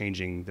goes to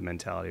changing the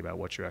mentality about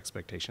what your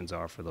expectations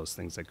are for those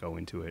things that go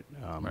into it.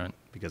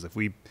 Because if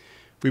we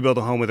build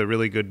a home with a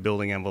really good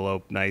building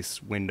envelope,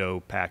 nice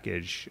window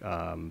package,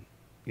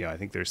 I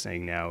think they're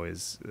saying now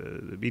is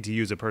the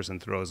BTUs a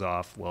person throws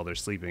off while they're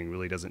sleeping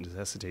really doesn't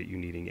necessitate you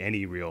needing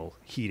any real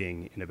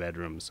heating in a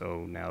bedroom.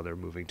 So now they're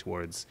moving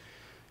towards,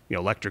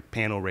 electric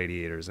panel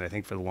radiators. And I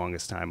think for the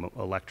longest time,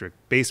 electric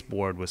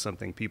baseboard was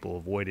something people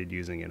avoided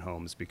using in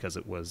homes because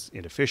it was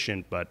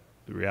inefficient. But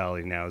the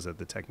reality now is that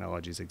the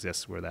technologies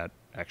exist where that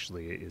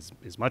actually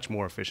is much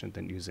more efficient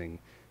than using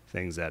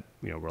things that,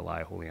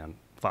 rely wholly on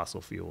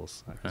fossil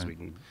fuels.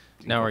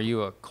 Now, are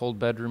you a cold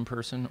bedroom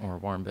person or a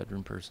warm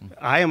bedroom person?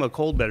 I am a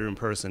cold bedroom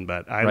person,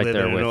 but I live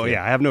in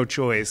I have no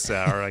choice.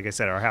 Or like I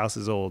said, our house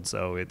is old,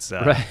 so it's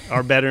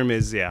our bedroom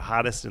is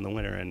hottest in the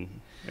winter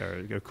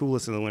or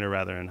coolest in the winter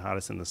rather, and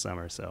hottest in the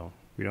summer. So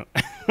we don't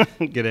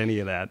get any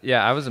of that.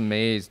 Yeah, I was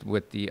amazed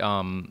with the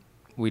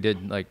we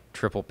did like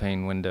triple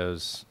pane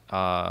windows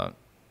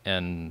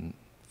and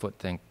foot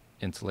thick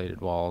insulated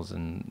walls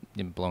and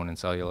blown in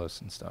cellulose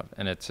and stuff.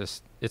 And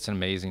it's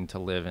amazing to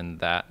live in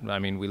that. I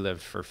mean, we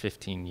lived for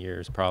 15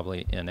 years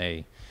probably in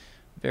a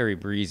very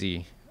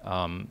breezy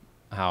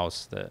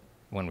house that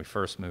when we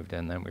first moved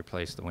in, then we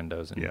replaced the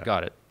windows and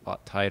got it a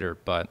lot tighter.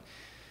 But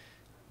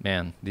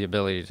man, the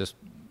ability to just,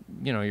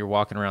 you're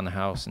walking around the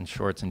house in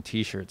shorts and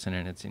t-shirts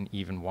and it's in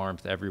even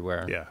warmth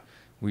everywhere. Yeah.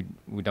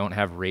 We don't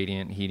have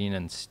radiant heating,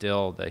 and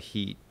still the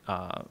heat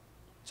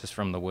just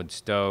from the wood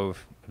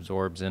stove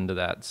absorbs into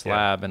that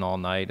slab, and all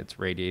night it's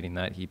radiating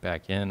that heat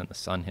back in, and the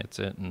sun hits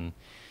it, and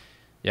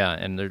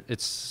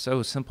it's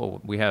so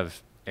simple. We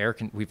have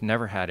we've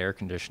never had air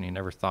conditioning,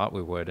 never thought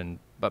we would,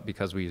 but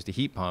because we used a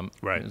heat pump,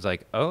 right. it was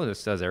like, oh,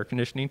 this does air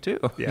conditioning too.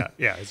 Yeah,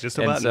 it's just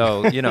a and button.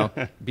 so, you know,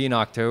 being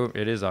October,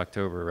 it is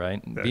October,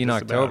 right? Yeah, being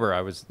October, about.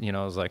 I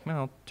was like, well,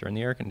 I'll turn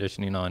the air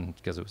conditioning on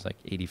because it was like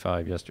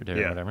 85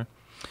 yesterday or whatever.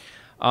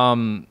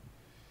 And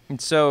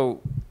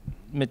so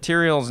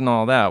materials and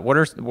all that, what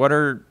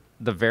are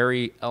the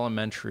very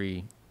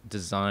elementary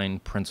design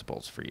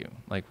principles for you?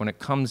 Like when it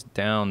comes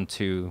down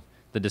to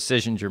the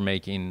decisions you're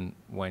making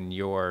when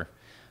you're,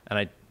 and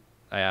I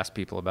ask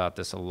people about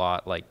this a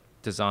lot, like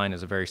design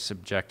is a very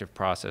subjective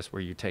process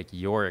where you take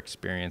your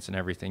experience and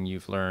everything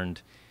you've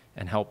learned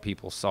and help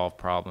people solve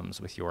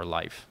problems with your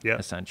life,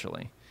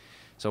 essentially.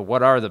 So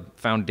what are the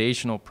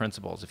foundational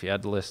principles, if you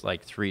had to list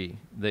like 3,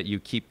 that you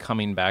keep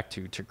coming back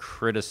to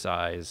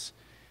criticize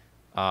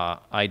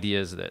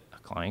ideas that a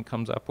client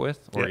comes up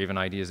with, or even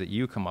ideas that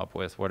you come up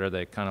with? What are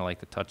the kind of like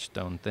the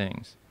touchstone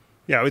things?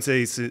 Yeah, I would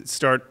say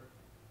start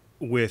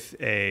with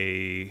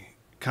a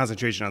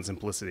concentration on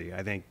simplicity.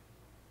 I think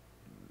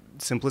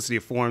simplicity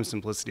of form,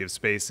 simplicity of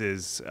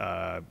spaces,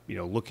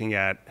 looking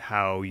at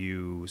how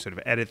you sort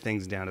of edit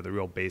things down to the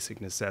real basic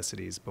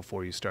necessities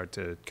before you start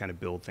to kind of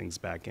build things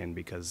back in,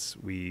 because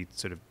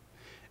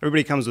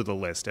everybody comes with a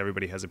list.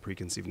 Everybody has a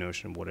preconceived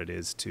notion of what it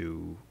is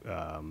to,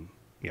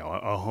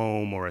 a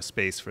home or a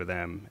space for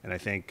them. And I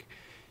think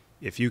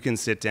if you can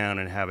sit down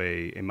and have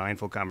a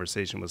mindful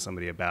conversation with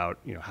somebody about,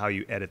 how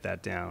you edit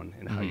that down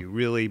and how you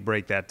really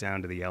break that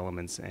down to the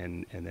elements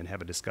and then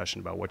have a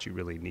discussion about what you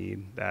really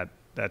need,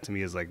 that to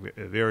me is like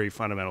a very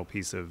fundamental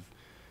piece of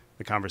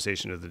the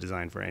conversation of the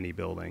design for any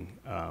building.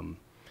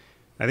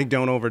 I think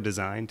don't over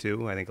design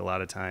too. I think a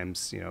lot of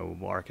times,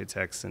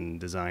 architects and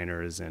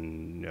designers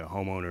and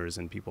homeowners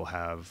and people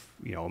have,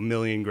 a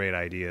million great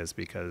ideas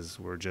because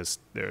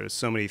there's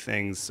so many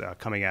things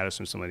coming at us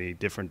from so many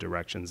different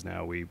directions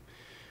now. We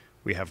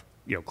have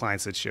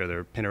clients that share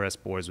their Pinterest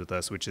boards with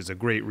us, which is a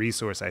great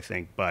resource, I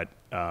think, but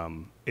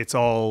it's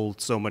all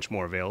so much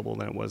more available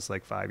than it was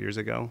like 5 years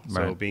ago.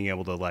 Right. So being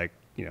able to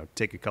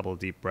take a couple of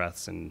deep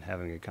breaths and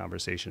having a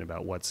conversation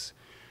about what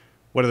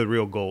are the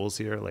real goals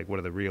here, like what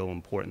are the real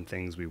important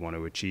things we want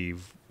to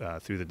achieve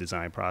through the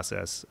design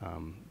process.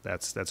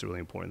 That's a really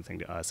important thing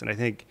to us. And I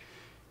think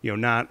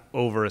not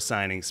over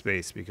assigning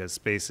space, because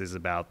space is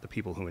about the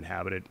people who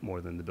inhabit it more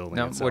than the building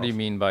itself. Now, what do you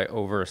mean by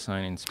over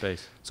assigning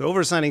space? So over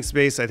assigning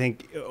space, I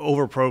think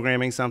over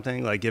programming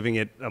something, like giving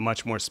it a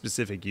much more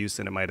specific use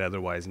than it might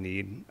otherwise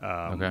need.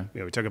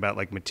 We talk about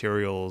like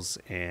materials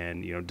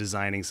and,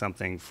 designing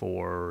something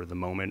for the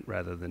moment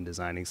rather than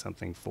designing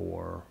something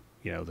for,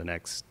 the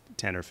next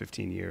 10 or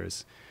 15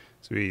 years.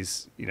 So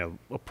he's,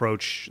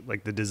 approach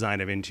like the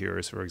design of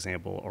interiors, for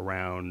example,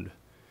 around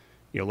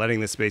letting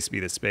the space be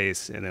the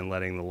space and then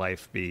letting the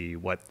life be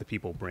what the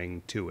people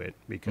bring to it,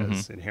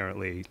 because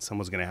inherently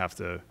someone's going to have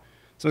to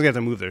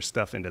move their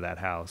stuff into that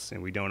house,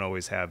 and we don't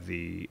always have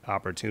the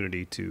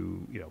opportunity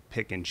to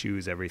pick and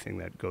choose everything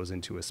that goes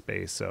into a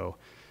space. So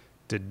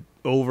to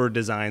over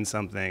design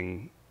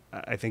something,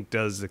 I think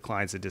does the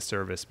clients a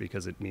disservice,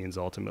 because it means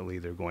ultimately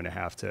they're going to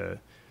have to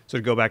sort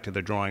of go back to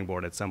the drawing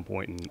board at some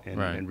point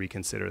and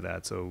reconsider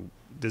that. So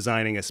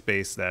designing a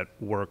space that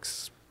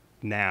works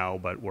now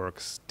but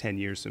works 10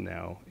 years from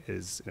now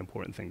is an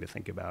important thing to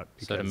think about.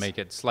 So to make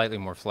it slightly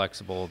more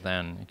flexible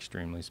than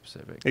extremely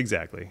specific.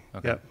 Exactly.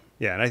 Okay. Yep.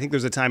 Yeah, and I think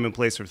there's a time and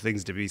place for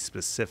things to be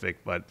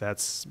specific, but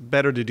that's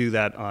better to do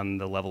that on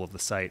the level of the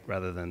site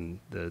rather than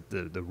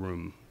the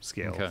room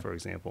scale, for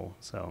example.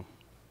 So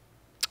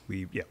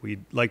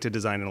we'd like to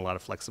design in a lot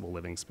of flexible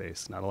living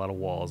space, not a lot of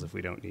walls if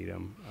we don't need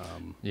them.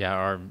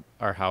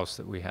 Our house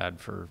that we had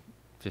for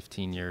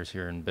 15 years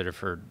here in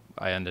Biddeford,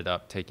 I ended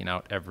up taking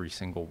out every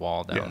single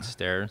wall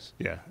downstairs.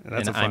 Yeah, and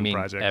that's a fun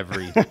project.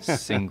 Every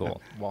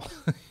single wall.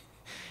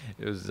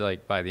 It was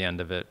like by the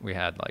end of it, we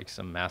had like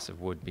some massive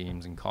wood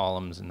beams and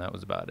columns, and that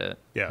was about it.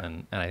 Yeah.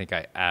 And I think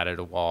I added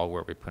a wall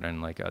where we put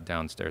in like a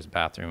downstairs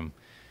bathroom,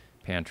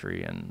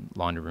 pantry, and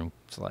laundry room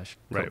 / closet.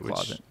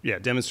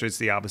 Which demonstrates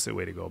the opposite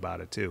way to go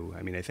about it too.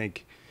 I mean, I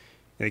think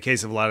in the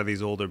case of a lot of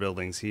these older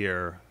buildings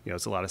here,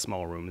 it's a lot of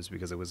small rooms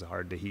because it was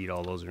hard to heat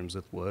all those rooms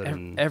with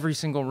wood. Every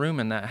single room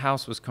in that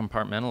house was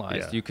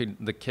compartmentalized. Yeah.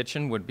 The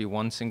kitchen would be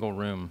one single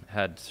room,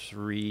 had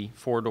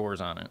 4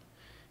 doors on it.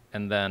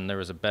 And then there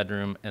was a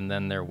bedroom, and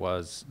then there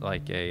was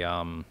like there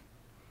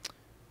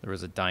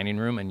was a dining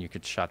room, and you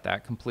could shut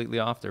that completely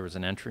off. There was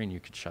an entry, and you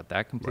could shut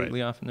that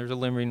completely off. And there's a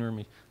living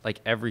room. Like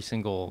every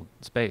single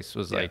space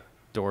was like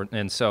door.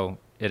 And so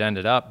it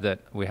ended up that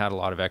we had a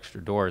lot of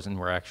extra doors, and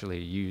we're actually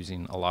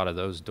using a lot of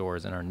those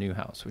doors in our new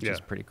house, which is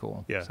pretty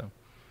cool. Yeah. So.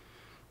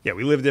 Yeah,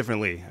 we live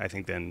differently, I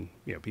think, than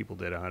people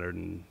did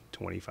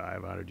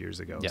 100 years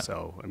ago. Yeah.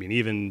 So, I mean,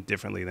 even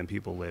differently than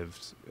people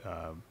lived,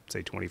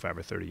 say, 25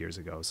 or 30 years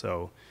ago.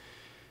 So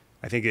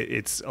I think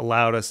it's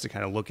allowed us to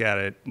kind of look at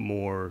it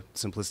more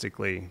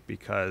simplistically,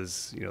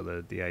 because,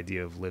 the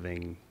idea of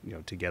living,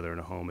 together in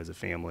a home as a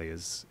family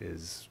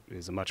is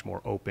a much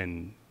more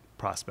open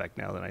prospect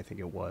now than I think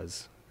it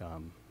was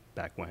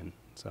back when.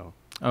 So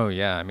Oh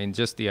yeah, I mean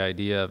just the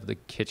idea of the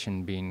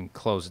kitchen being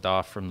closed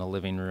off from the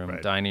living room,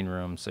 Right. dining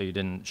room, so you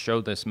didn't show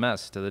this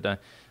mess to the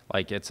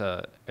like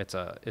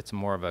it's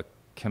more of a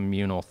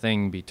communal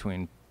thing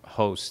between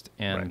host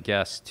and Right.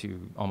 guest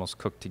to almost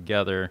cook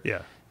together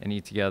Yeah. and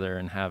eat together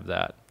and have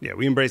that. Yeah,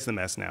 we embrace the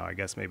mess now. I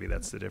guess maybe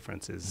that's the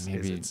difference. Is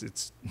Maybe-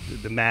 it's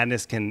the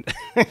madness can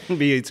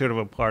be sort of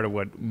a part of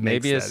what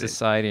Maybe makes as that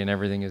society and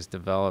everything is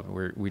developed,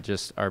 we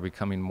just are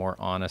becoming more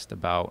honest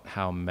about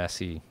how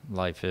messy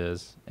life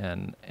is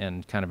and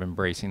kind of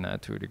embracing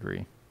that to a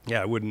degree.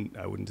 Yeah, I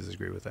wouldn't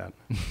disagree with that.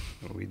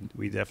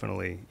 we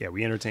definitely, yeah,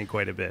 we entertain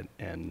quite a bit,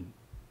 and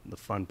the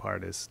fun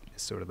part is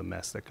sort of the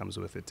mess that comes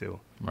with it too.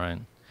 Right.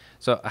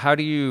 So how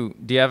do you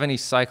have any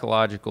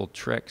psychological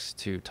tricks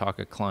to talk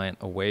a client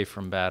away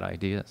from bad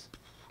ideas?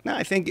 No,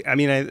 I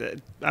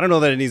don't know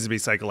that it needs to be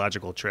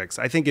psychological tricks.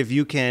 I think if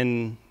you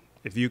can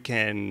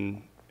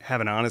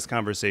have an honest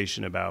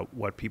conversation about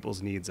what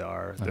people's needs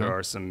are, there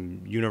are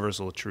some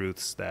universal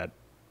truths that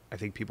I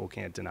think people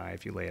can't deny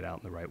if you lay it out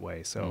in the right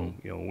way. So,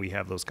 when we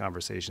have those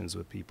conversations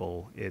with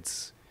people,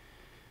 it's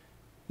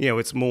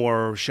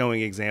more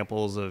showing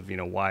examples of,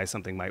 why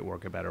something might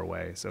work a better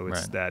way. So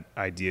it's Right. that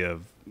idea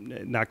of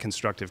not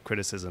constructive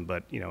criticism,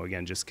 but,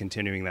 again, just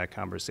continuing that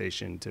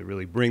conversation to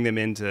really bring them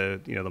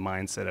into, the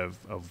mindset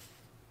of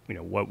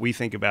what we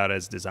think about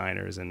as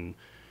designers and,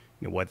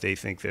 what they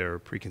think their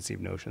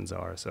preconceived notions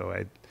are. So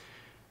I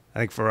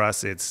think for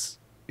us, it's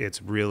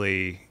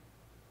really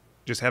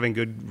just having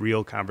good,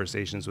 real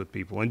conversations with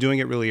people and doing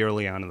it really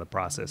early on in the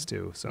process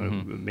too. So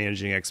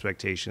managing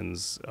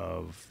expectations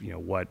of,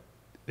 what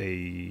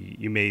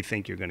you may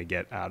think you're going to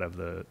get out of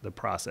the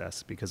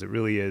process, because it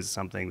really is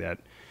something that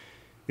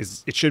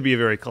it should be a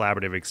very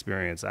collaborative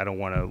experience. I don't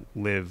want to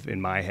live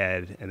in my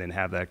head and then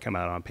have that come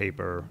out on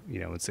paper,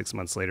 and 6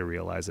 months later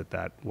realize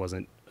that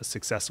wasn't a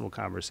successful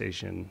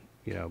conversation,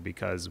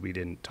 because we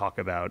didn't talk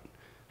about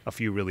a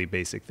few really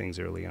basic things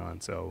early on.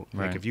 So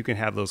Right. if you can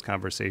have those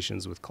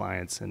conversations with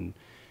clients and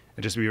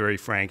just be very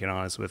frank and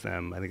honest with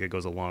them, I think it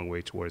goes a long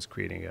way towards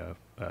creating a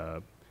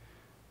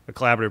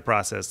collaborative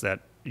process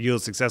that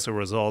yields successful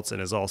results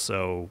and is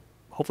also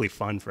hopefully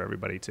fun for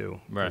everybody too.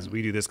 Right. Because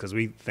we do this because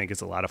we think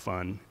it's a lot of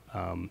fun.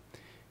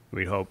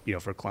 We'd hope,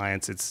 for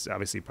clients, it's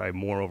obviously probably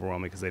more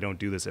overwhelming because they don't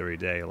do this every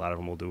day. A lot of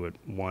them will do it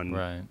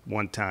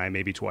one time,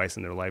 maybe twice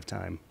in their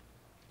lifetime.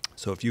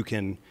 So if you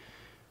can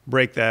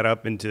break that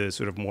up into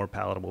sort of more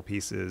palatable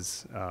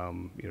pieces,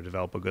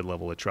 develop a good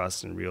level of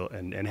trust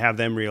and have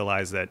them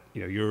realize that,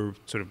 you're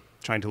sort of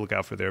trying to look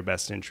out for their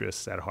best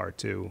interests at heart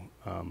too.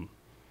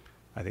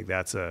 I think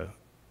that's a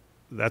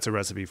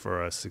recipe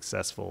for a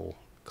successful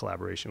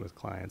collaboration with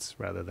clients,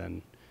 rather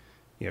than,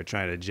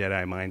 trying to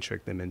Jedi mind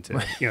trick them into,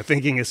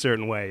 thinking a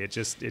certain way. It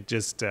just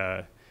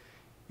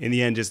in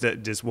the end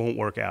just won't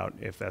work out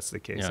if that's the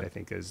case. Yeah. I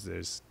think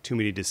there's too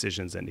many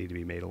decisions that need to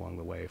be made along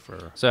the way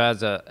So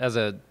as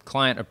a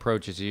client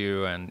approaches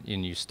you and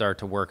you start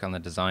to work on the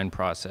design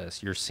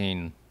process, you're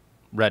seeing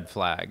red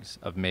flags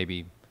of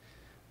maybe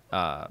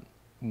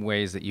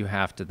ways that you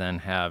have to then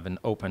have an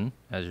open,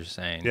 as you're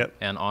saying, Yep.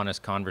 and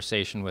honest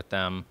conversation with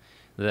them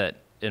that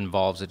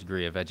involves a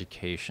degree of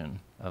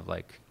education of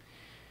like,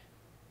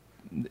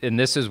 and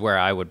this is where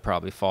I would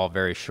probably fall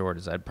very short,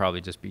 is I'd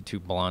probably just be too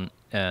blunt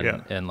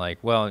and like,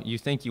 well, you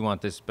think you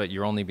want this, but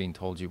you're only being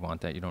told you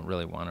want that. You don't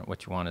really want it.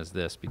 What you want is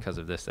this because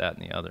of this, that,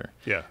 and the other.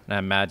 Yeah. And I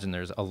imagine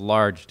there's a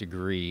large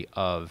degree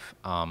of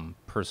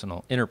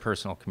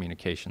interpersonal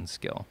communication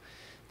skill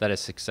that a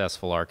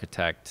successful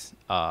architect,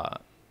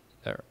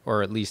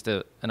 or at least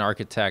an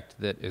architect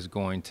that is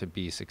going to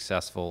be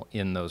successful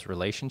in those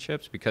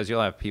relationships, because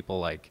you'll have people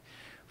like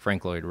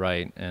Frank Lloyd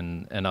Wright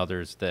and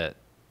others that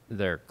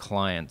their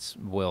clients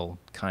will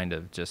kind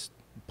of just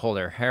pull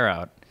their hair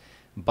out,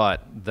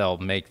 but they'll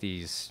make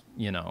these,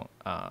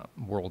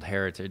 World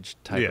Heritage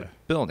type of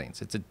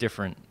buildings. It's a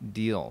different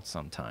deal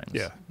sometimes.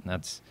 Yeah. And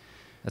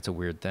that's a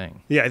weird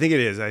thing. Yeah, I think it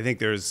is. I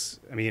think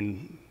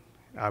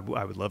I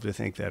would love to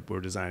think that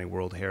we're designing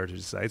World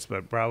Heritage sites,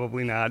 but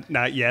probably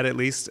not yet, at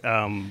least.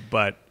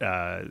 But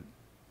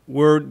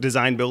we're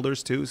design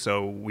builders too,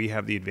 so we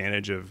have the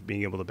advantage of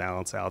being able to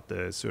balance out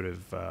the sort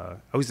of, I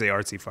always say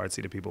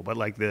artsy-fartsy to people, but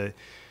like the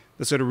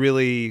sort of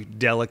really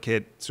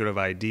delicate sort of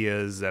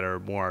ideas that are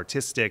more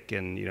artistic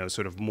and,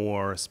 sort of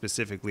more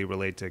specifically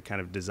relate to kind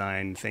of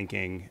design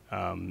thinking.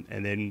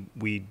 And then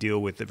we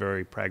deal with the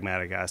very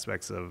pragmatic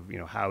aspects of,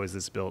 how is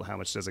this built? How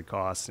much does it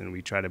cost? And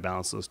we try to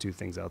balance those two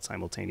things out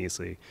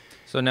simultaneously.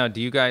 So now, do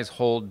you guys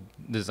hold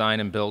design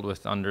and build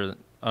with under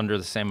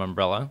the same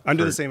umbrella?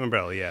 Under the same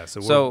umbrella, yeah.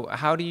 So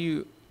how do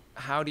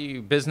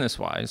you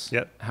business-wise,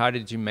 Yep. how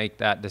did you make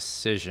that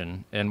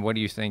decision, and what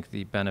do you think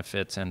the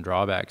benefits and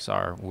drawbacks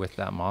are with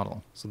that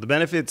model? So the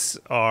benefits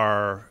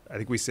are, I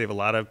think we save a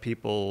lot of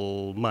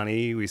people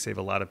money, we save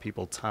a lot of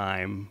people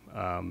time,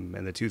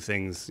 and the two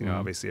things,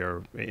 obviously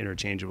are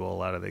interchangeable a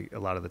lot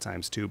of the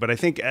times too. But I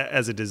think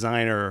as a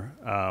designer,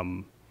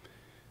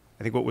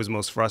 I think what was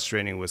most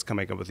frustrating was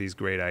coming up with these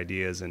great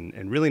ideas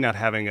and really not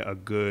having a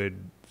good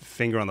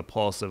finger on the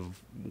pulse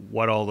of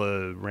what all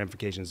the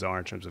ramifications are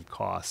in terms of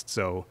cost.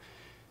 So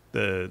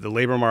the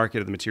labor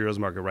market or the materials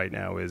market right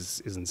now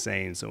is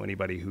insane. So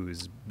anybody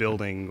who's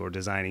building or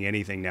designing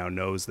anything now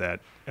knows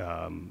that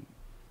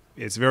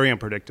it's very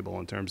unpredictable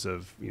in terms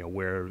of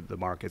where the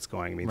market's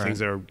going. I mean,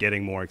 things are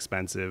getting more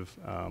expensive,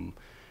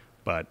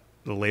 but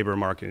the labor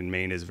market in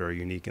Maine is very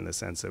unique in the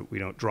sense that we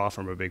don't draw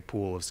from a big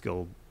pool of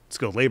skilled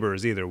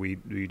laborers either. We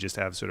just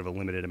have sort of a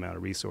limited amount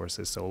of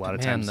resources. So a lot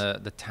of times,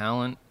 the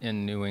talent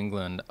in New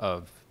England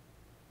of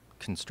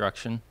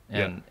construction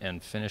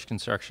and finished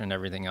construction and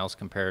everything else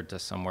compared to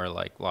somewhere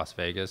like Las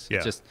Vegas,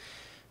 it's just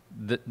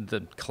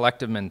the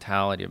collective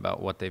mentality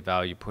about what they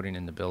value putting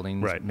into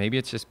buildings. Right. Maybe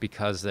it's just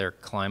because their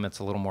climate's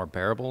a little more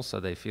bearable, so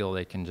they feel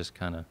they can just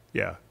kind of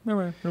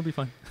it'll be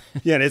fine.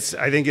 And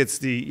I think it's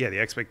the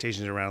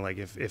expectations around, like,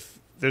 if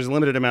there's a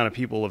limited amount of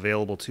people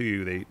available to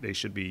you, they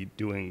should be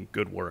doing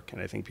good work.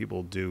 And I think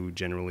people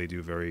generally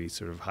do very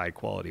sort of high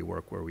quality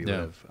work where we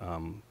live.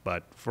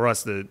 But for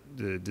us, the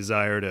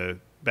desire to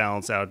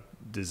balance out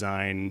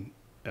design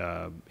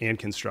and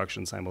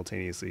construction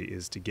simultaneously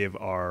is to give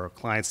our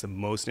clients the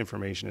most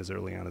information as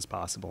early on as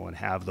possible and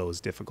have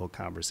those difficult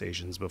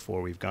conversations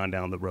before we've gone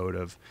down the road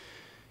of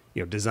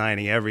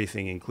designing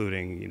everything,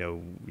 including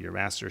your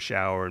master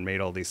shower, and made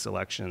all these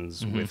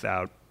selections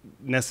without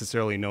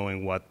necessarily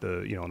knowing what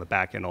on the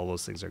back end all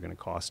those things are going to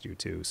cost you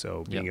too.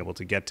 So being able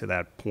to get to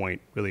that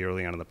point really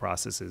early on in the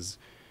process is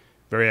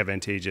very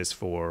advantageous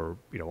for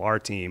our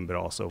team, but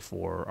also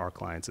for our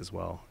clients as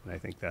well. And I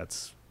think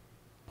that's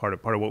part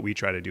of what we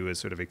try to do is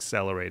sort of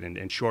accelerate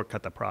and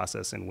shortcut the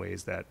process in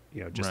ways that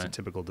just a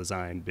typical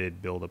design,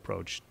 bid, build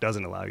approach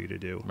doesn't allow you to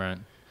do. Right.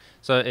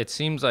 So it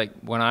seems like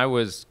when I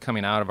was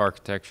coming out of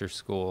architecture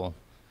school,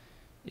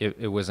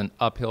 it was an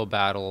uphill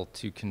battle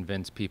to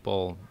convince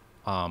people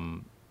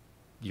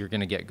you're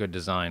going to get good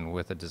design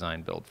with a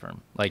design build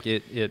firm. Like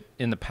it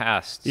in the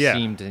past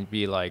seemed to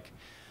be like,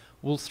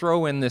 we'll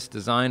throw in this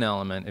design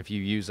element if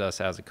you use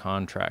us as a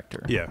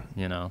contractor.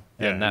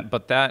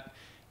 But that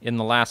in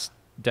the last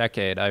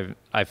decade,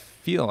 I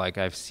feel like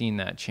I've seen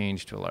that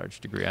change to a large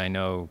degree. I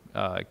know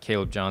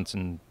Caleb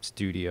Johnson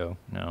Studio,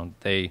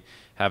 they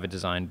have a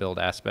design build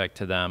aspect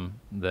to them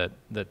that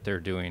they're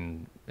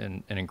doing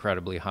an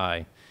incredibly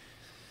high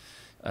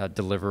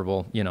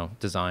deliverable,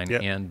 design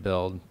and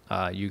build.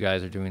 You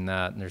guys are doing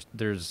that, and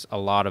there's a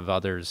lot of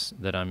others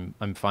that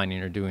I'm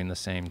finding are doing the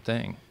same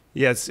thing.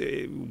 Yes,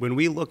 when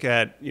we look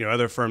at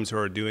other firms who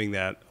are doing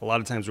that, a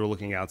lot of times we're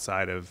looking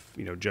outside of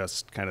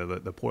just kind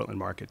of the Portland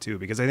market too,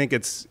 because I think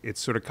it's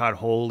sort of caught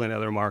hold in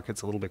other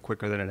markets a little bit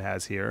quicker than it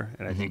has here,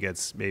 and I think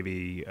it's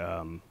maybe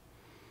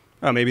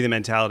maybe the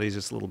mentality is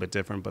just a little bit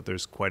different, but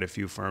there's quite a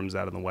few firms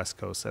out on the West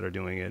Coast that are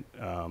doing it.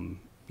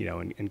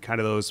 And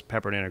kind of those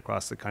peppered in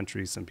across the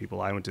country. Some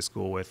people I went to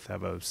school with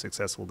have a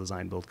successful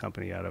design build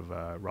company out of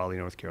Raleigh,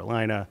 North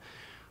Carolina.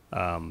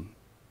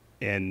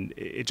 And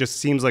it just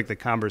seems like the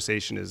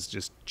conversation is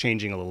just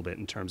changing a little bit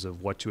in terms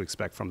of what to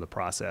expect from the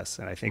process.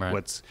 And I think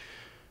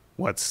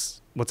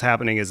what's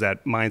happening is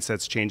that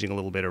mindset's changing a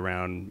little bit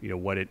around,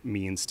 what it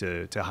means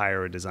to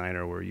hire a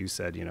designer, where you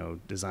said,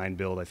 design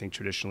build, I think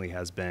traditionally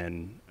has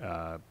been,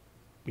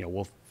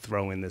 we'll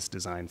throw in this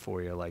design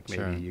for you. Like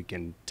maybe you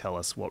can tell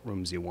us what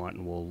rooms you want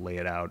and we'll lay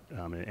it out.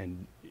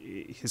 And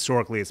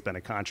historically it's been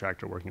a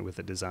contractor working with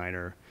a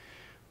designer.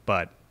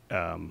 But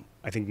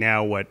I think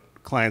now what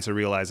clients are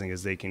realizing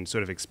is they can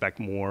sort of expect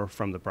more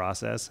from the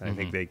process. And I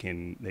think they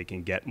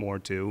can get more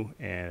too.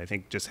 And I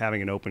think just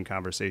having an open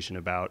conversation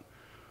about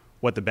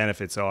what the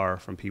benefits are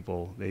from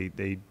people,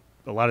 they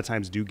a lot of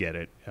times do get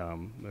it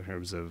in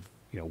terms of,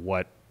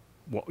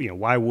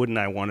 why wouldn't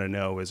I want to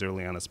know as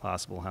early on as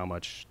possible how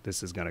much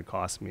this is going to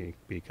cost me,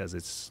 because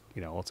it's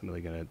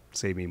ultimately going to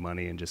save me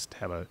money and just it's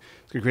going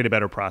to create a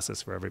better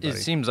process for everybody.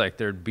 It seems like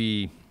there'd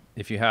be,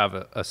 if you have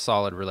a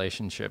solid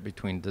relationship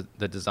between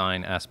the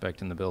design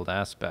aspect and the build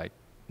aspect,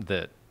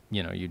 that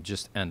you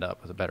just end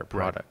up with a better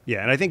product. Right.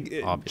 Yeah, and I think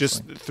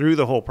just through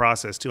the whole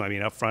process too. I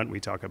mean, up front we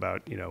talk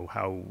about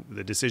how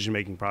the decision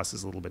making process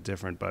is a little bit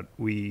different, but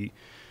we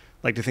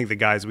like to think the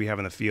guys we have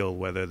in the field,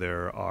 whether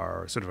there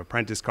are sort of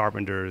apprentice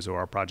carpenters or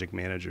our project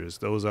managers,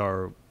 those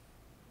are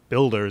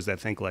builders that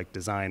think like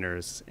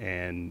designers,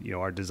 and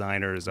our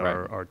designers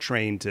are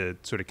trained to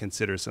sort of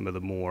consider some of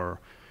the more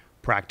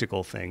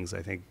practical things.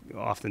 I think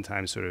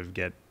oftentimes sort of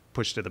get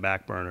pushed to the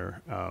back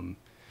burner.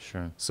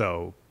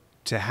 So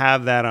to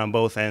have that on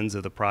both ends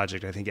of the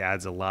project, I think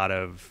adds a lot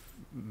of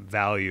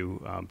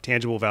value,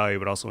 tangible value,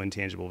 but also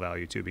intangible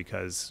value too,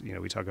 because,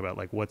 we talk about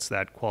like, what's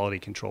that quality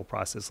control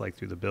process like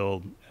through the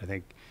build? I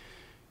think,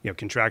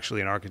 contractually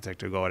an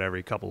architect will go out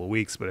every couple of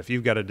weeks, but if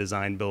you've got a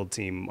design build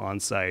team on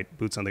site,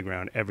 boots on the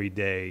ground every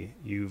day,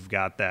 you've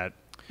got that,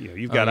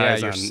 you've got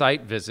eyes on. Your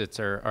site visits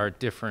are a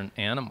different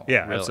animal.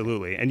 Yeah, really.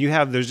 Absolutely. And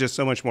there's just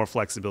so much more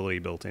flexibility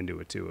built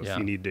into it too. If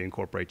you need to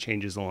incorporate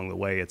changes along the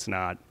way, it's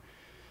not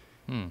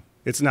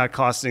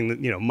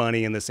costing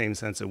money in the same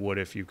sense it would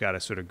if you've got to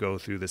sort of go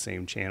through the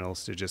same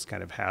channels to just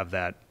kind of have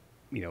that,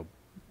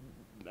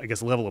 I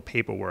guess, level of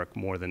paperwork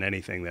more than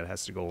anything that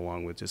has to go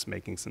along with just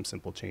making some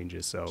simple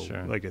changes. So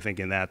I like to think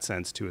in that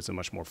sense too, it's a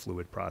much more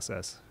fluid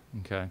process.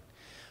 Okay.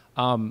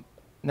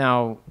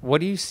 Now,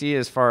 what do you see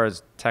as far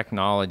as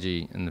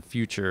technology in the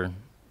future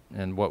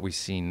and what we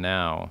see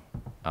now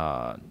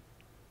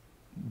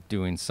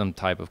doing some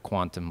type of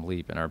quantum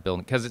leap in our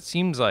building? Because it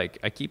seems like,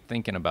 I keep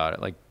thinking about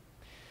it, like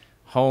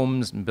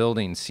homes and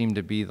buildings seem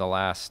to be the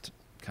last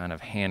kind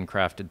of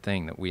handcrafted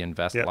thing that we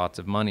invest lots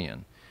of money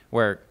in,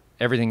 where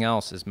everything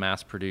else is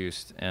mass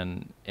produced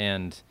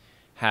and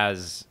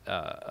has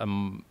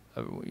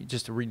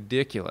just a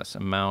ridiculous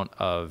amount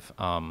of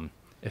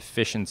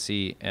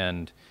efficiency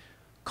and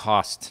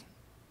cost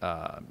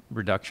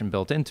reduction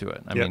built into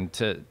it. I mean,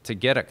 to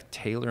get a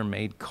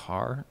tailor-made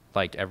car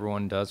like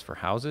everyone does for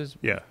houses,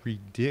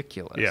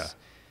 ridiculous. Yeah.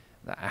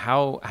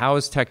 How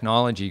is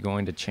technology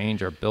going to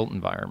change our built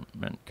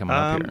environment coming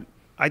up here?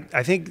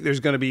 I think there's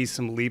going to be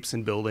some leaps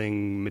in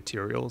building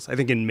materials. I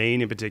think in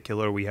Maine in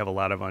particular, we have a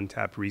lot of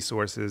untapped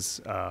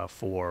resources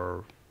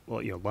for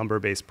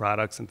lumber-based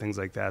products and things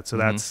like that. So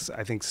that's,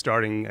 I think,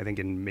 starting,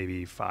 in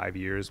maybe 5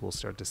 years, we'll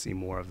start to see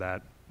more of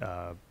that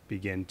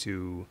begin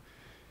to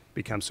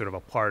become sort of a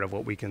part of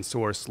what we can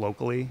source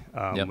locally,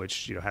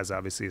 which has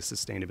obviously a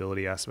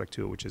sustainability aspect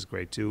to it, which is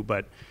great too.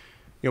 But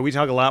we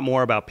talk a lot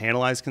more about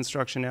panelized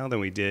construction now than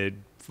we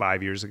did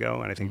 5 years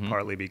ago, and I think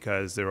partly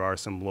because there are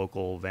some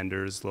local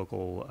vendors,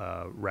 local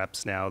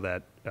reps now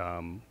that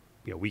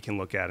we can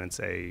look at and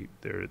say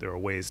there are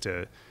ways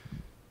to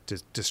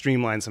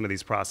streamline some of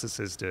these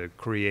processes to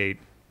create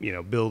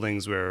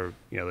buildings where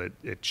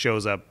it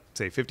shows up,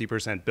 say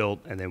 50% built,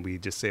 and then we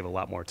just save a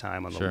lot more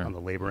time on the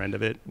labor end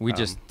of it. We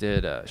just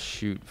did a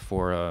shoot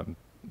for a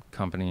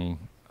company.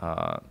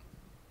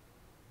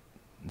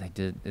 They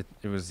did it.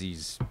 It was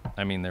these.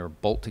 I mean, they were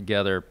bolt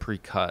together,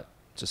 pre-cut,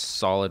 just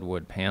solid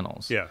wood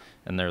panels. Yeah.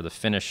 And they're the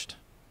finished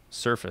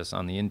surface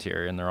on the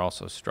interior, and they're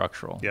also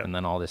structural. Yeah. And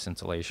then all this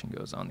insulation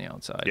goes on the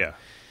outside. Yeah.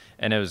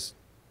 And it was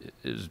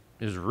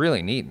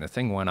really neat, and the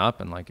thing went up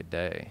in like a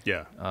day.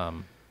 Yeah.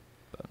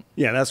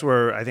 Yeah, that's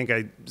where I think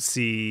I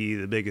see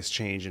the biggest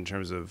change in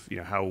terms of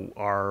how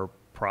our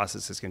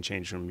processes can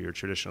change from your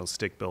traditional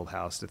stick-built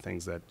house to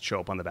things that show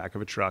up on the back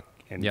of a truck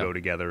and go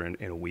together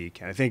in a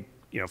week. And I think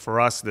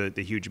for us the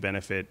huge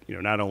benefit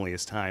not only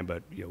is time,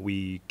 but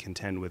we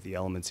contend with the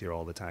elements here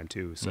all the time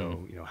too.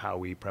 So how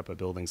we prep a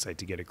building site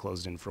to get it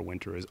closed in for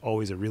winter is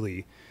always a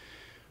really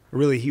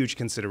huge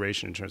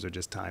consideration in terms of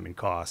just time and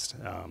cost.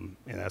 And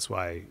that's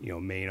why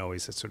Maine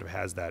always sort of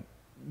has that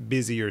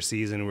busier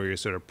season where you're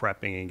sort of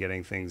prepping and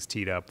getting things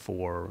teed up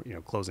for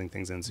closing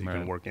things in so you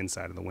can work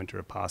inside in the winter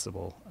if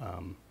possible.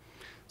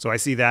 So I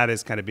see that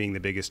as kind of being the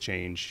biggest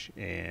change,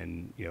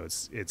 and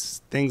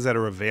it's things that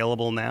are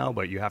available now,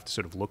 but you have to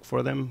sort of look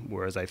for them.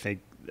 Whereas I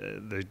think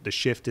the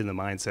shift in the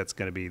mindset's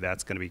going to be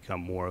that's going to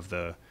become more of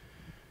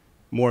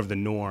the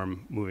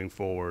norm moving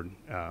forward,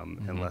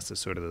 and less the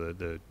sort of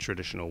the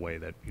traditional way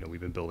that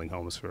we've been building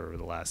homes for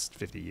the last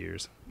 50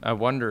 years. I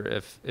wonder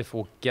if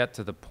we'll get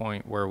to the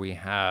point where we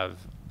have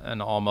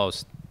an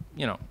almost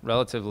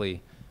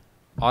relatively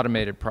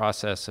automated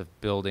process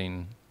of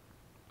building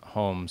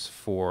homes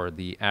for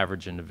the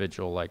average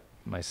individual like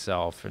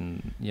myself,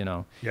 and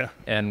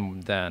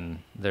and then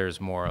there's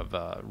more of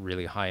a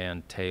really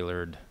high-end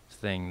tailored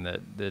thing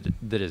that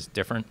is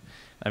different.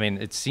 I mean,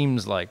 it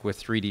seems like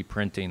with 3D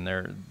printing,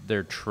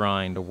 they're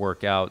trying to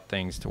work out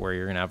things to where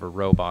you're going to have a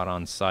robot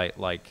on site,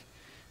 like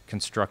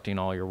constructing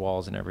all your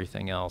walls and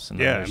everything else, and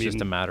then it's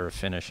just a matter of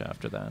finish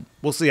after that.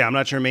 We'll see. I'm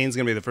not sure Maine's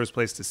going to be the first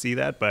place to see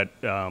that, but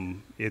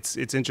it's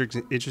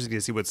interesting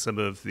to see what some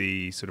of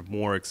the sort of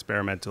more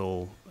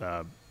experimental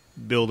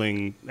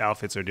building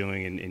outfits are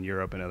doing in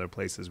Europe and other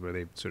places where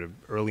they've sort of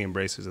early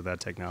embracers of that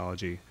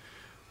technology.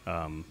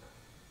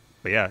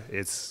 But yeah,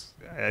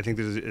 I think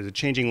there's a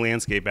changing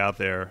landscape out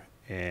there.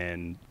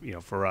 And,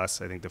 for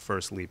us, I think the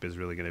first leap is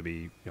really going to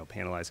be,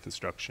 panelized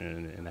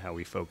construction and how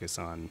we focus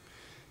on,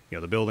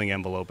 the building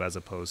envelope as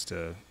opposed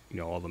to,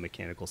 all the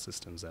mechanical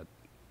systems that,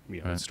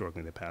 historically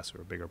in the past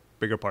were a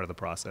bigger part of the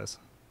process.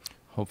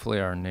 Hopefully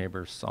our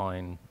neighbor's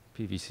sawing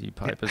PVC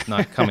pipe is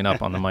not coming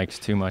up on the mics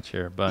too much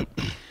here. But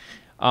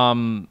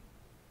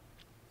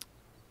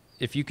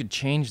if you could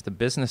change the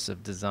business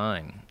of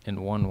design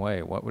in one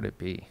way, what would it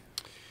be?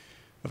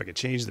 If I could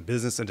change the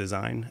business of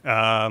design?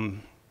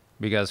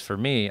 Because for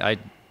me, I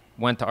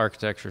went to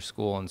architecture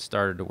school and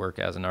started to work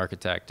as an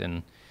architect,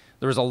 and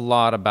there was a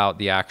lot about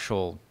the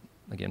actual,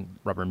 again,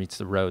 rubber meets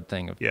the road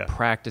thing of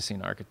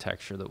practicing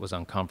architecture that was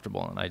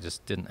uncomfortable, and I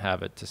just didn't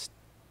have it to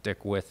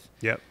stick with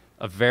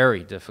a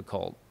very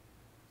difficult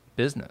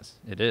business.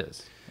 It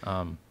is.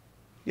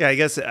 Yeah, I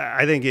guess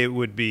I think it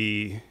would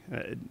be,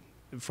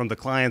 from the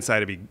client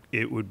side,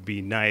 it would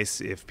be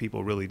nice if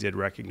people really did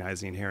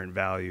recognize the inherent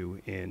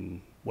value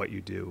in what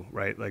you do,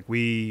 right? Like,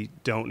 we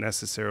don't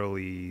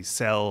necessarily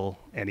sell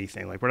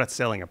anything. Like, we're not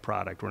selling a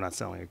product. We're not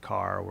selling a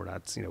car. We're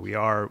not, we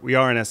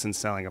are in essence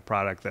selling a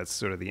product that's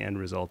sort of the end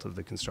result of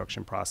the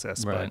construction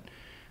process. Right.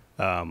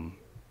 But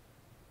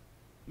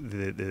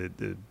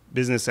the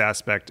business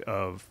aspect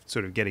of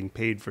sort of getting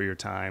paid for your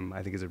time,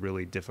 I think, is a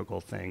really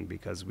difficult thing,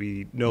 because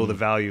we know the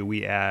value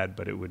we add,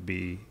 but it'd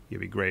be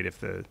great if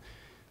the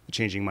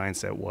changing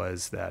mindset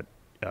was that,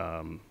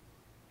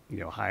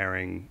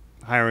 hiring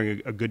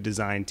hiring a good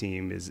design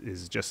team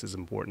is just as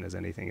important as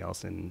anything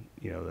else in,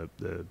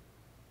 the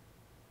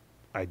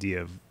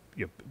idea of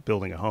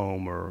building a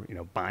home or,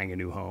 buying a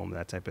new home,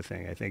 that type of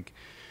thing. I think,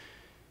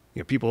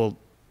 people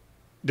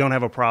don't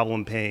have a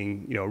problem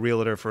paying, a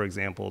realtor, for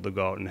example, to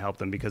go out and help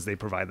them because they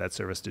provide that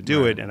service to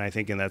do it. And I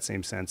think in that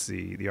same sense,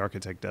 the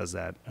architect does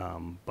that.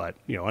 But,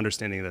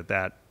 understanding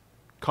that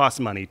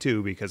costs money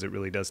too, because it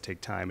really does take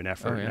time and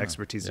effort and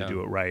expertise to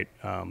do it right.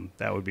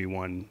 That would be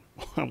one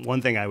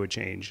thing I would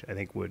change, I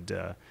think would,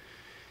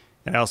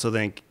 and I also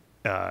think,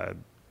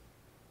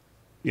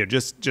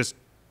 just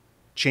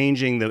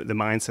changing the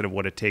mindset of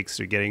what it takes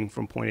to getting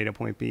from point A to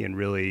point B and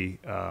really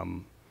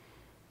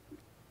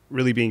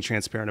being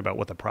transparent about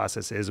what the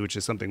process is, which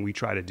is something we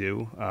try to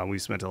do.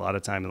 We've spent a lot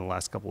of time in the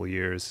last couple of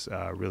years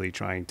really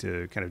trying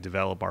to kind of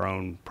develop our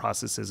own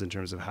processes in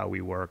terms of how we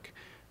work,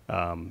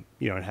 and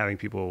having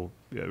people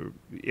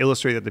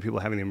illustrate that the people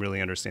having them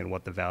really understand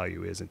what the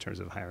value is in terms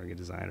of hiring a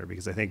designer.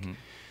 Because I think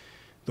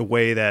the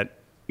way that,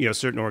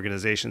 certain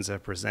organizations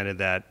have presented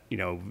that,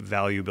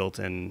 value built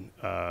in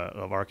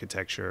of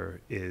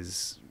architecture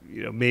is,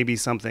 maybe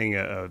something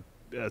a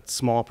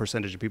small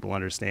percentage of people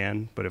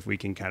understand. But if we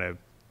can kind of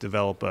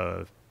develop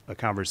a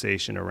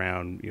conversation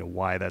around,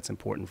 why that's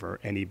important for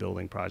any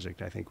building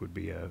project, I think would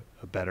be a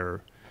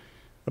better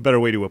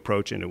way to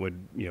approach it. And it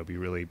would, be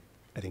really,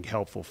 I think,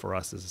 helpful for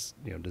us as,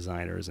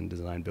 designers and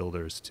design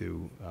builders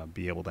to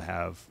be able to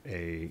have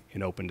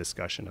an open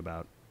discussion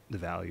about the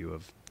value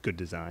of good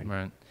design.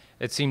 Right.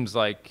 It seems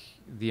like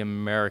the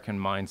American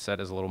mindset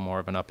is a little more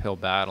of an uphill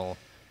battle,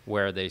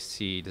 where they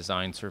see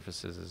design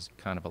services as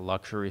kind of a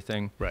luxury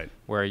thing, right?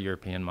 Where a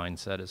European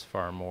mindset is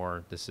far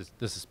more, this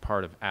is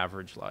part of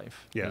average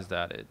life. Yeah. Is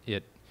that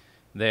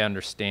they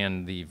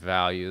understand the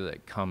value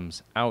that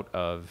comes out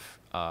of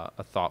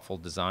a thoughtful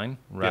design,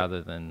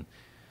 rather than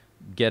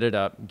get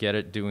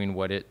it doing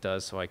what it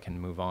does so I can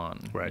move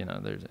on. Right.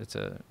 It's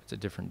a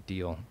different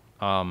deal.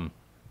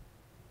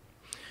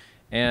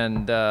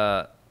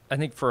 I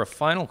think for a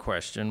final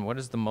question, what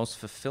is the most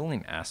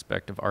fulfilling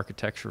aspect of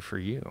architecture for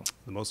you?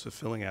 The most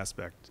fulfilling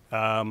aspect.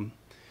 And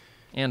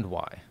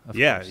why?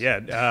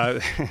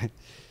 Yeah.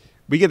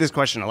 We get this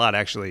question a lot,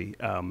 actually.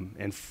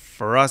 And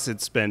for us,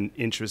 it's been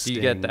interesting. Do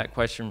you get that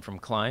question from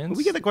clients?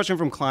 We get that question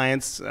from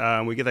clients.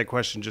 We get that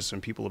question just from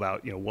people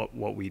about,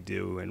 what we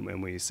do. And when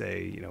we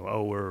say,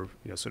 we're,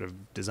 sort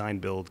of design,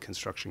 build,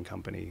 construction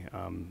company,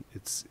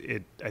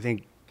 I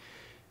think,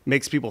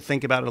 makes people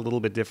think about it a little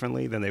bit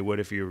differently than they would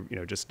if you're,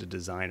 just a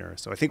designer.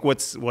 So I think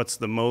what's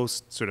the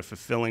most sort of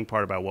fulfilling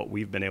part about what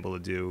we've been able to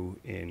do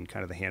in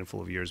kind of the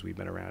handful of years we've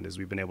been around is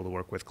we've been able to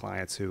work with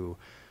clients who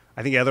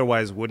I think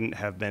otherwise wouldn't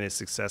have been as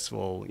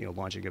successful,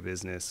 launching a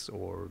business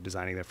or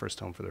designing their first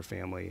home for their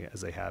family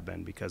as they have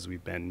been, because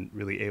we've been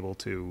really able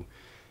to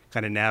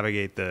kind of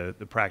navigate the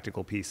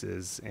practical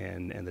pieces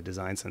and the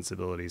design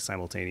sensibilities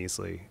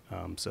simultaneously.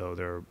 So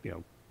there are,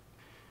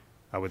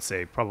 I would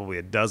say probably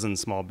a dozen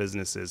small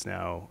businesses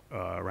now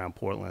around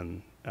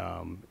Portland,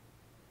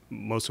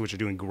 most of which are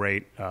doing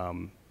great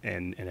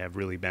and have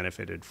really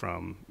benefited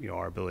from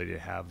our ability to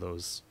have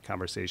those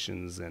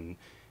conversations and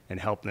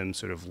help them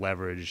sort of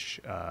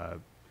leverage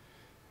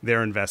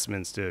their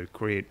investments to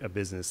create a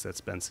business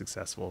that's been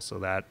successful. So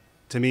that,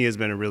 to me, has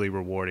been a really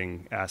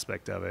rewarding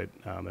aspect of it.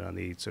 And on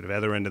the sort of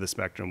other end of the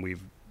spectrum,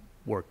 we've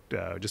worked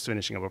just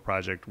finishing up a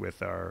project with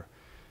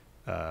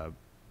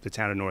the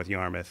town of North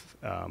Yarmouth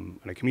on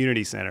a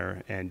community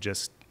center, and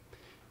just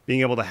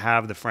being able to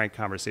have the frank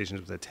conversations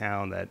with a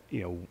town that,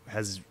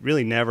 has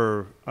really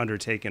never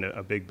undertaken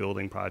a big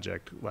building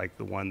project like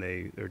the one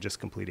they're just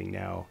completing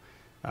now,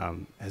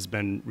 has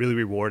been really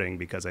rewarding,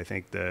 because I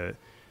think the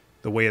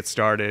way it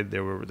started,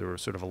 there were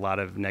sort of a lot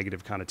of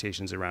negative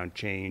connotations around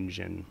change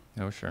and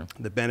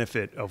the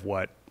benefit of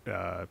what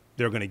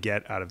they're going to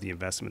get out of the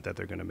investment that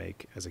they're going to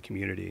make as a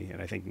community.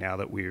 And I think now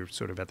that we're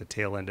sort of at the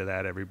tail end of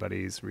that,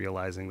 everybody's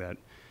realizing that,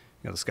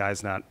 the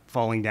sky's not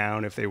falling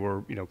down if they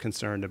were,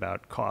 concerned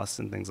about costs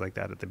and things like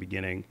that at the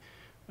beginning.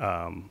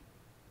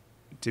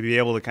 To be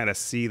able to kind of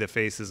see the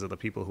faces of the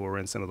people who were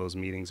in some of those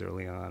meetings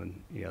early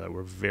on, that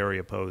were very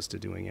opposed to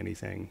doing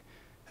anything,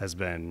 has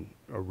been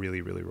a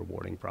really, really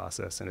rewarding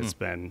process. And it's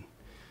been,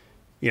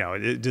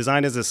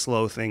 design is a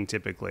slow thing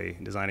typically,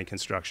 designing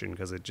construction,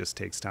 because it just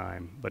takes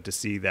time. But to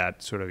see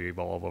that sort of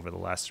evolve over the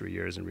last 3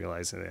 years and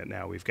realizing that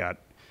now we've got,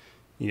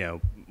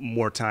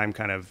 more time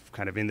kind of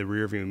in the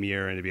rearview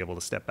mirror, and to be able to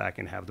step back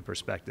and have the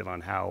perspective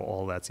on how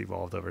all that's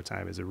evolved over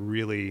time is a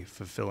really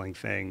fulfilling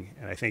thing.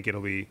 And I think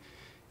it'll be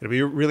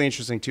really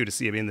interesting too to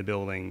see it in the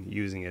building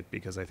using it,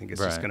 because I think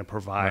it's just going to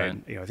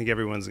provide, I think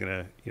everyone's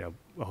going to,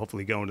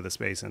 hopefully go into the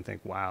space and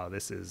think, wow,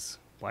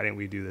 why didn't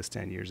we do this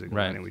 10 years ago?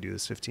 Why didn't we do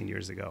this 15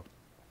 years ago?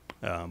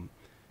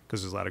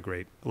 Because there's a lot of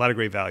great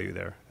value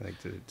there, I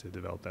think, to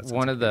develop that.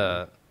 One of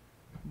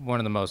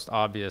the most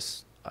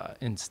obvious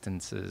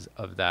instances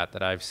of that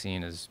I've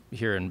seen is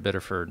here in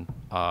Biddeford,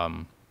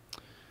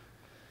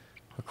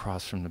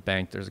 across from the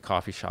bank. There's a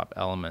coffee shop,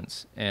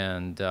 Elements,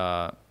 and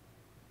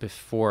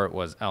before it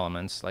was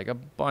Elements, like a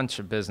bunch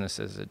of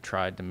businesses had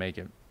tried to make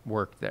it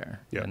worked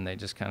there. Yep. And they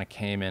just kind of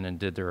came in and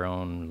did their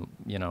own,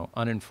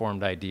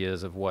 uninformed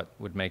ideas of what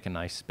would make a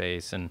nice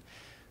space. And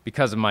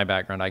because of my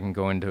background, I can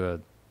go into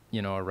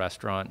a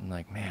restaurant and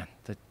like, man,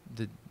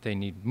 they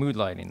need mood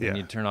lighting. They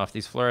need to turn off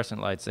these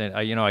fluorescent lights. And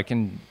I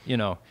can,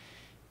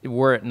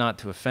 were it not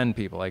to offend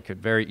people, I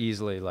could very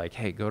easily like,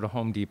 hey, go to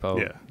Home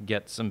Depot,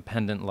 get some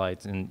pendant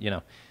lights, and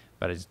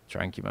but I just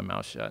try and keep my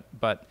mouth shut.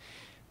 But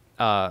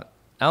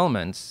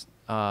Elements,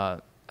 I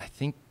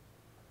think,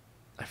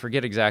 I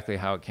forget exactly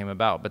how it came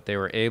about, but they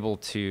were able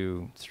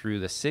to, through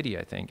the city,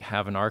 I think,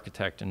 have an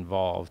architect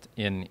involved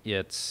in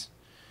its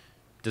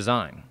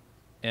design.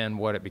 And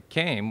what it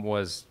became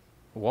was,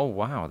 whoa,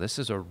 wow, this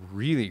is a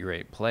really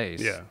great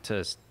place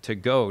to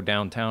go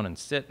downtown and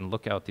sit and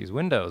look out these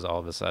windows all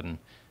of a sudden.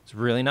 It's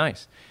really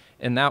nice.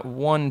 And that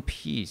one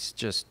piece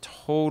just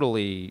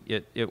totally,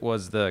 it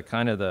was the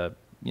kind of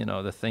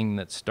the thing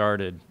that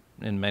started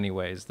in many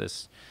ways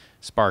this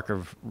spark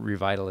of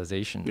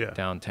revitalization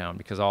downtown,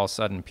 because all of a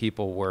sudden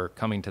people were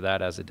coming to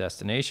that as a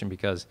destination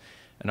because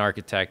an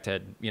architect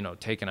had,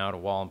 taken out a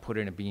wall and put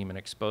in a beam and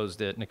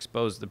exposed it and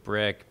exposed the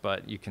brick,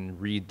 but you can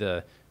read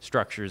the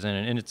structures in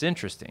it, and it's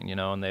interesting,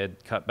 and they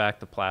had cut back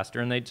the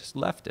plaster and they just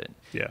left it.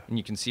 Yeah. And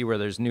you can see where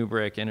there's new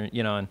brick and,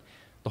 and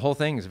the whole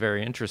thing is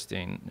very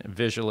interesting.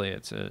 Visually,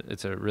 it's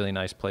a really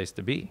nice place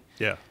to be.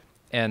 Yeah.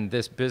 And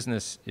this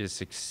business is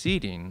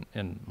succeeding,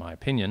 in my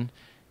opinion,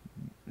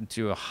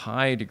 to a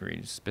high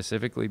degree,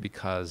 specifically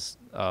because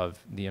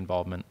of the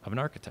involvement of an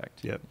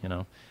architect. Yep.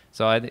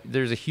 So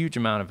there's a huge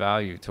amount of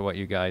value to what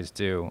you guys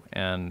do,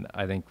 and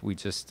I think we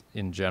just,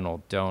 in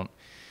general, don't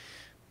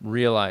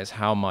realize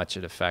how much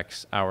it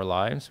affects our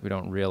lives. We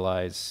don't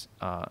realize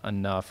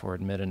enough, or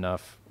admit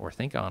enough, or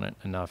think on it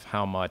enough,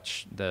 how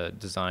much the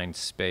design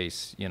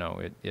space,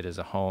 it is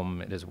a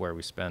home. It is where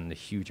we spend a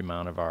huge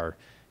amount of our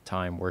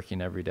time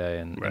working every day,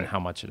 and how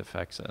much it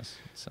affects us.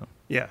 So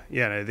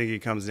and I think it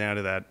comes down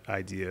to that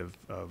idea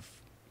of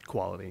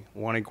quality,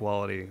 wanting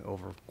quality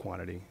over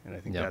quantity, and I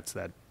think that's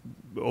that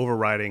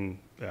overriding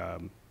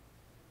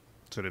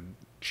sort of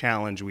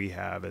challenge we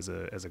have as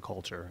a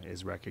culture,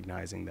 is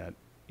recognizing that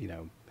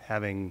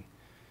having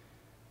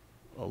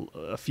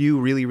a few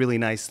really, really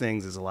nice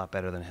things is a lot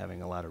better than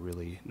having a lot of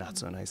really not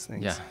so nice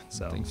things. Yeah,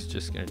 so things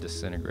just going to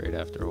disintegrate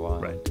after a while.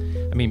 Right.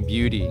 I mean,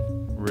 beauty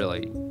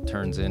really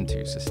turns into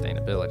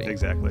sustainability.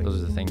 Exactly.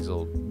 Those are the things that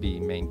will be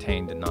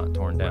maintained and not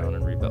torn down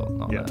and rebuilt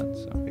and all that.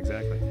 So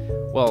exactly.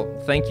 Well,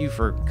 thank you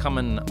for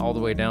coming all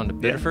the way down to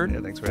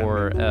Biddeford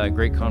for a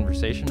great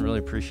conversation. Really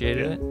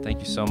appreciated it. Thank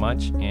you so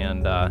much.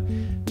 And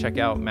check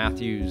out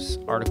Matthew's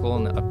article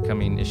in the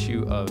upcoming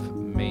issue of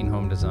Maine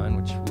Home Design,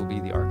 which will be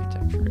the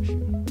architecture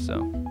issue.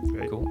 So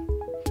cool.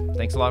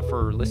 Thanks a lot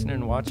for listening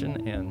and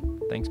watching,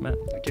 and thanks, Matt.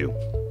 Thank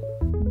you.